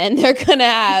 And then they're gonna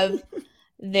have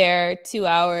their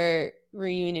 2-hour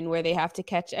reunion where they have to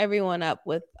catch everyone up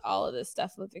with all of this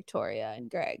stuff with Victoria and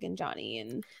Greg and Johnny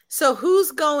and So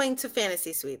who's going to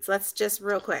Fantasy Suites? Let's just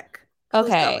real quick. Who's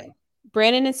okay. going?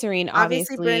 Brandon and Serene,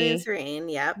 Obviously, Brandon and obviously. Serene.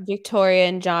 Yep. Victoria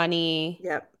and Johnny.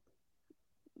 Yep.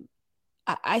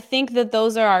 I think that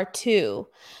those are our two.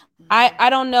 Mm-hmm. I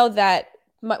don't know that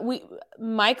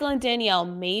Michael and Danielle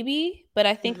maybe, but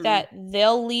I think Mm-hmm. that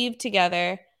they'll leave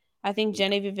together. I think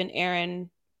Genevieve and Aaron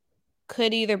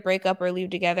could either break up or leave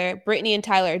together. Brittany and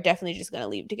Tyler are definitely just going to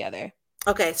leave together.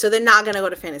 Okay, so they're not going to go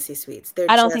to Fantasy Suites. They're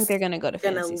I don't think just they're going to go to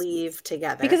going to Fantasy leave Suites.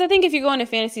 together. Because I think if you're going to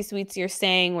Fantasy Suites, you're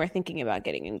saying we're thinking about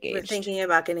getting engaged. We're thinking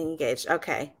about getting engaged.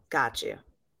 Okay, got you.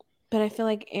 But I feel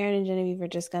like Aaron and Genevieve are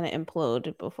just going to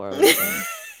implode before we even.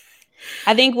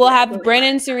 I think we'll have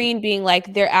Brandon and Serene being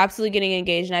like, they're absolutely getting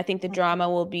engaged. And I think the drama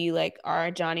will be like, are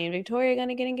Johnny and Victoria going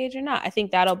to get engaged or not? I think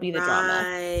that'll be the drama.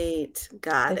 Right.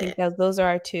 Got I it. think those are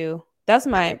our two. That's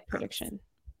my Right. prediction.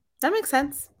 That makes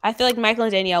sense. I feel like Michael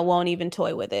and Danielle won't even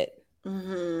toy with it.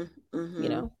 Mm-hmm. Mm-hmm. You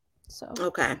know? So.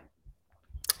 Okay.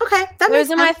 Okay.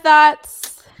 Those are my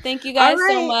thoughts. Thank you guys so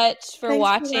right. much for Thanks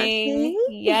watching. for watching.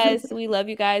 Yes, we love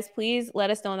you guys. Please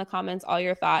let us know in the comments all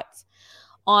your thoughts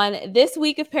on this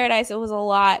week of Paradise. It was a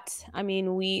lot. I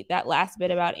mean, that last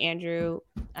bit about Andrew,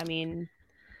 I mean,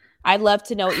 I'd love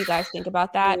to know what you guys think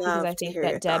about that because I think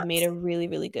that Deb made a really,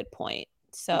 really good point.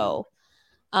 So,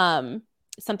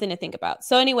 something to think about.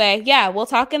 So anyway, yeah, we'll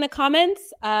talk in the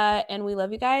comments. And we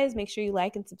love you guys. Make sure you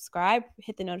like and subscribe,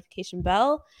 hit the notification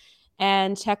bell,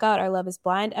 and check out our Love is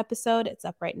Blind episode. It's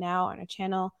up right now on our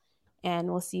channel. And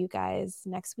we'll see you guys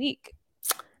next week.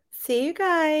 See you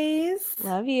guys.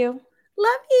 Love you.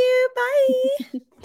 Love you. Bye.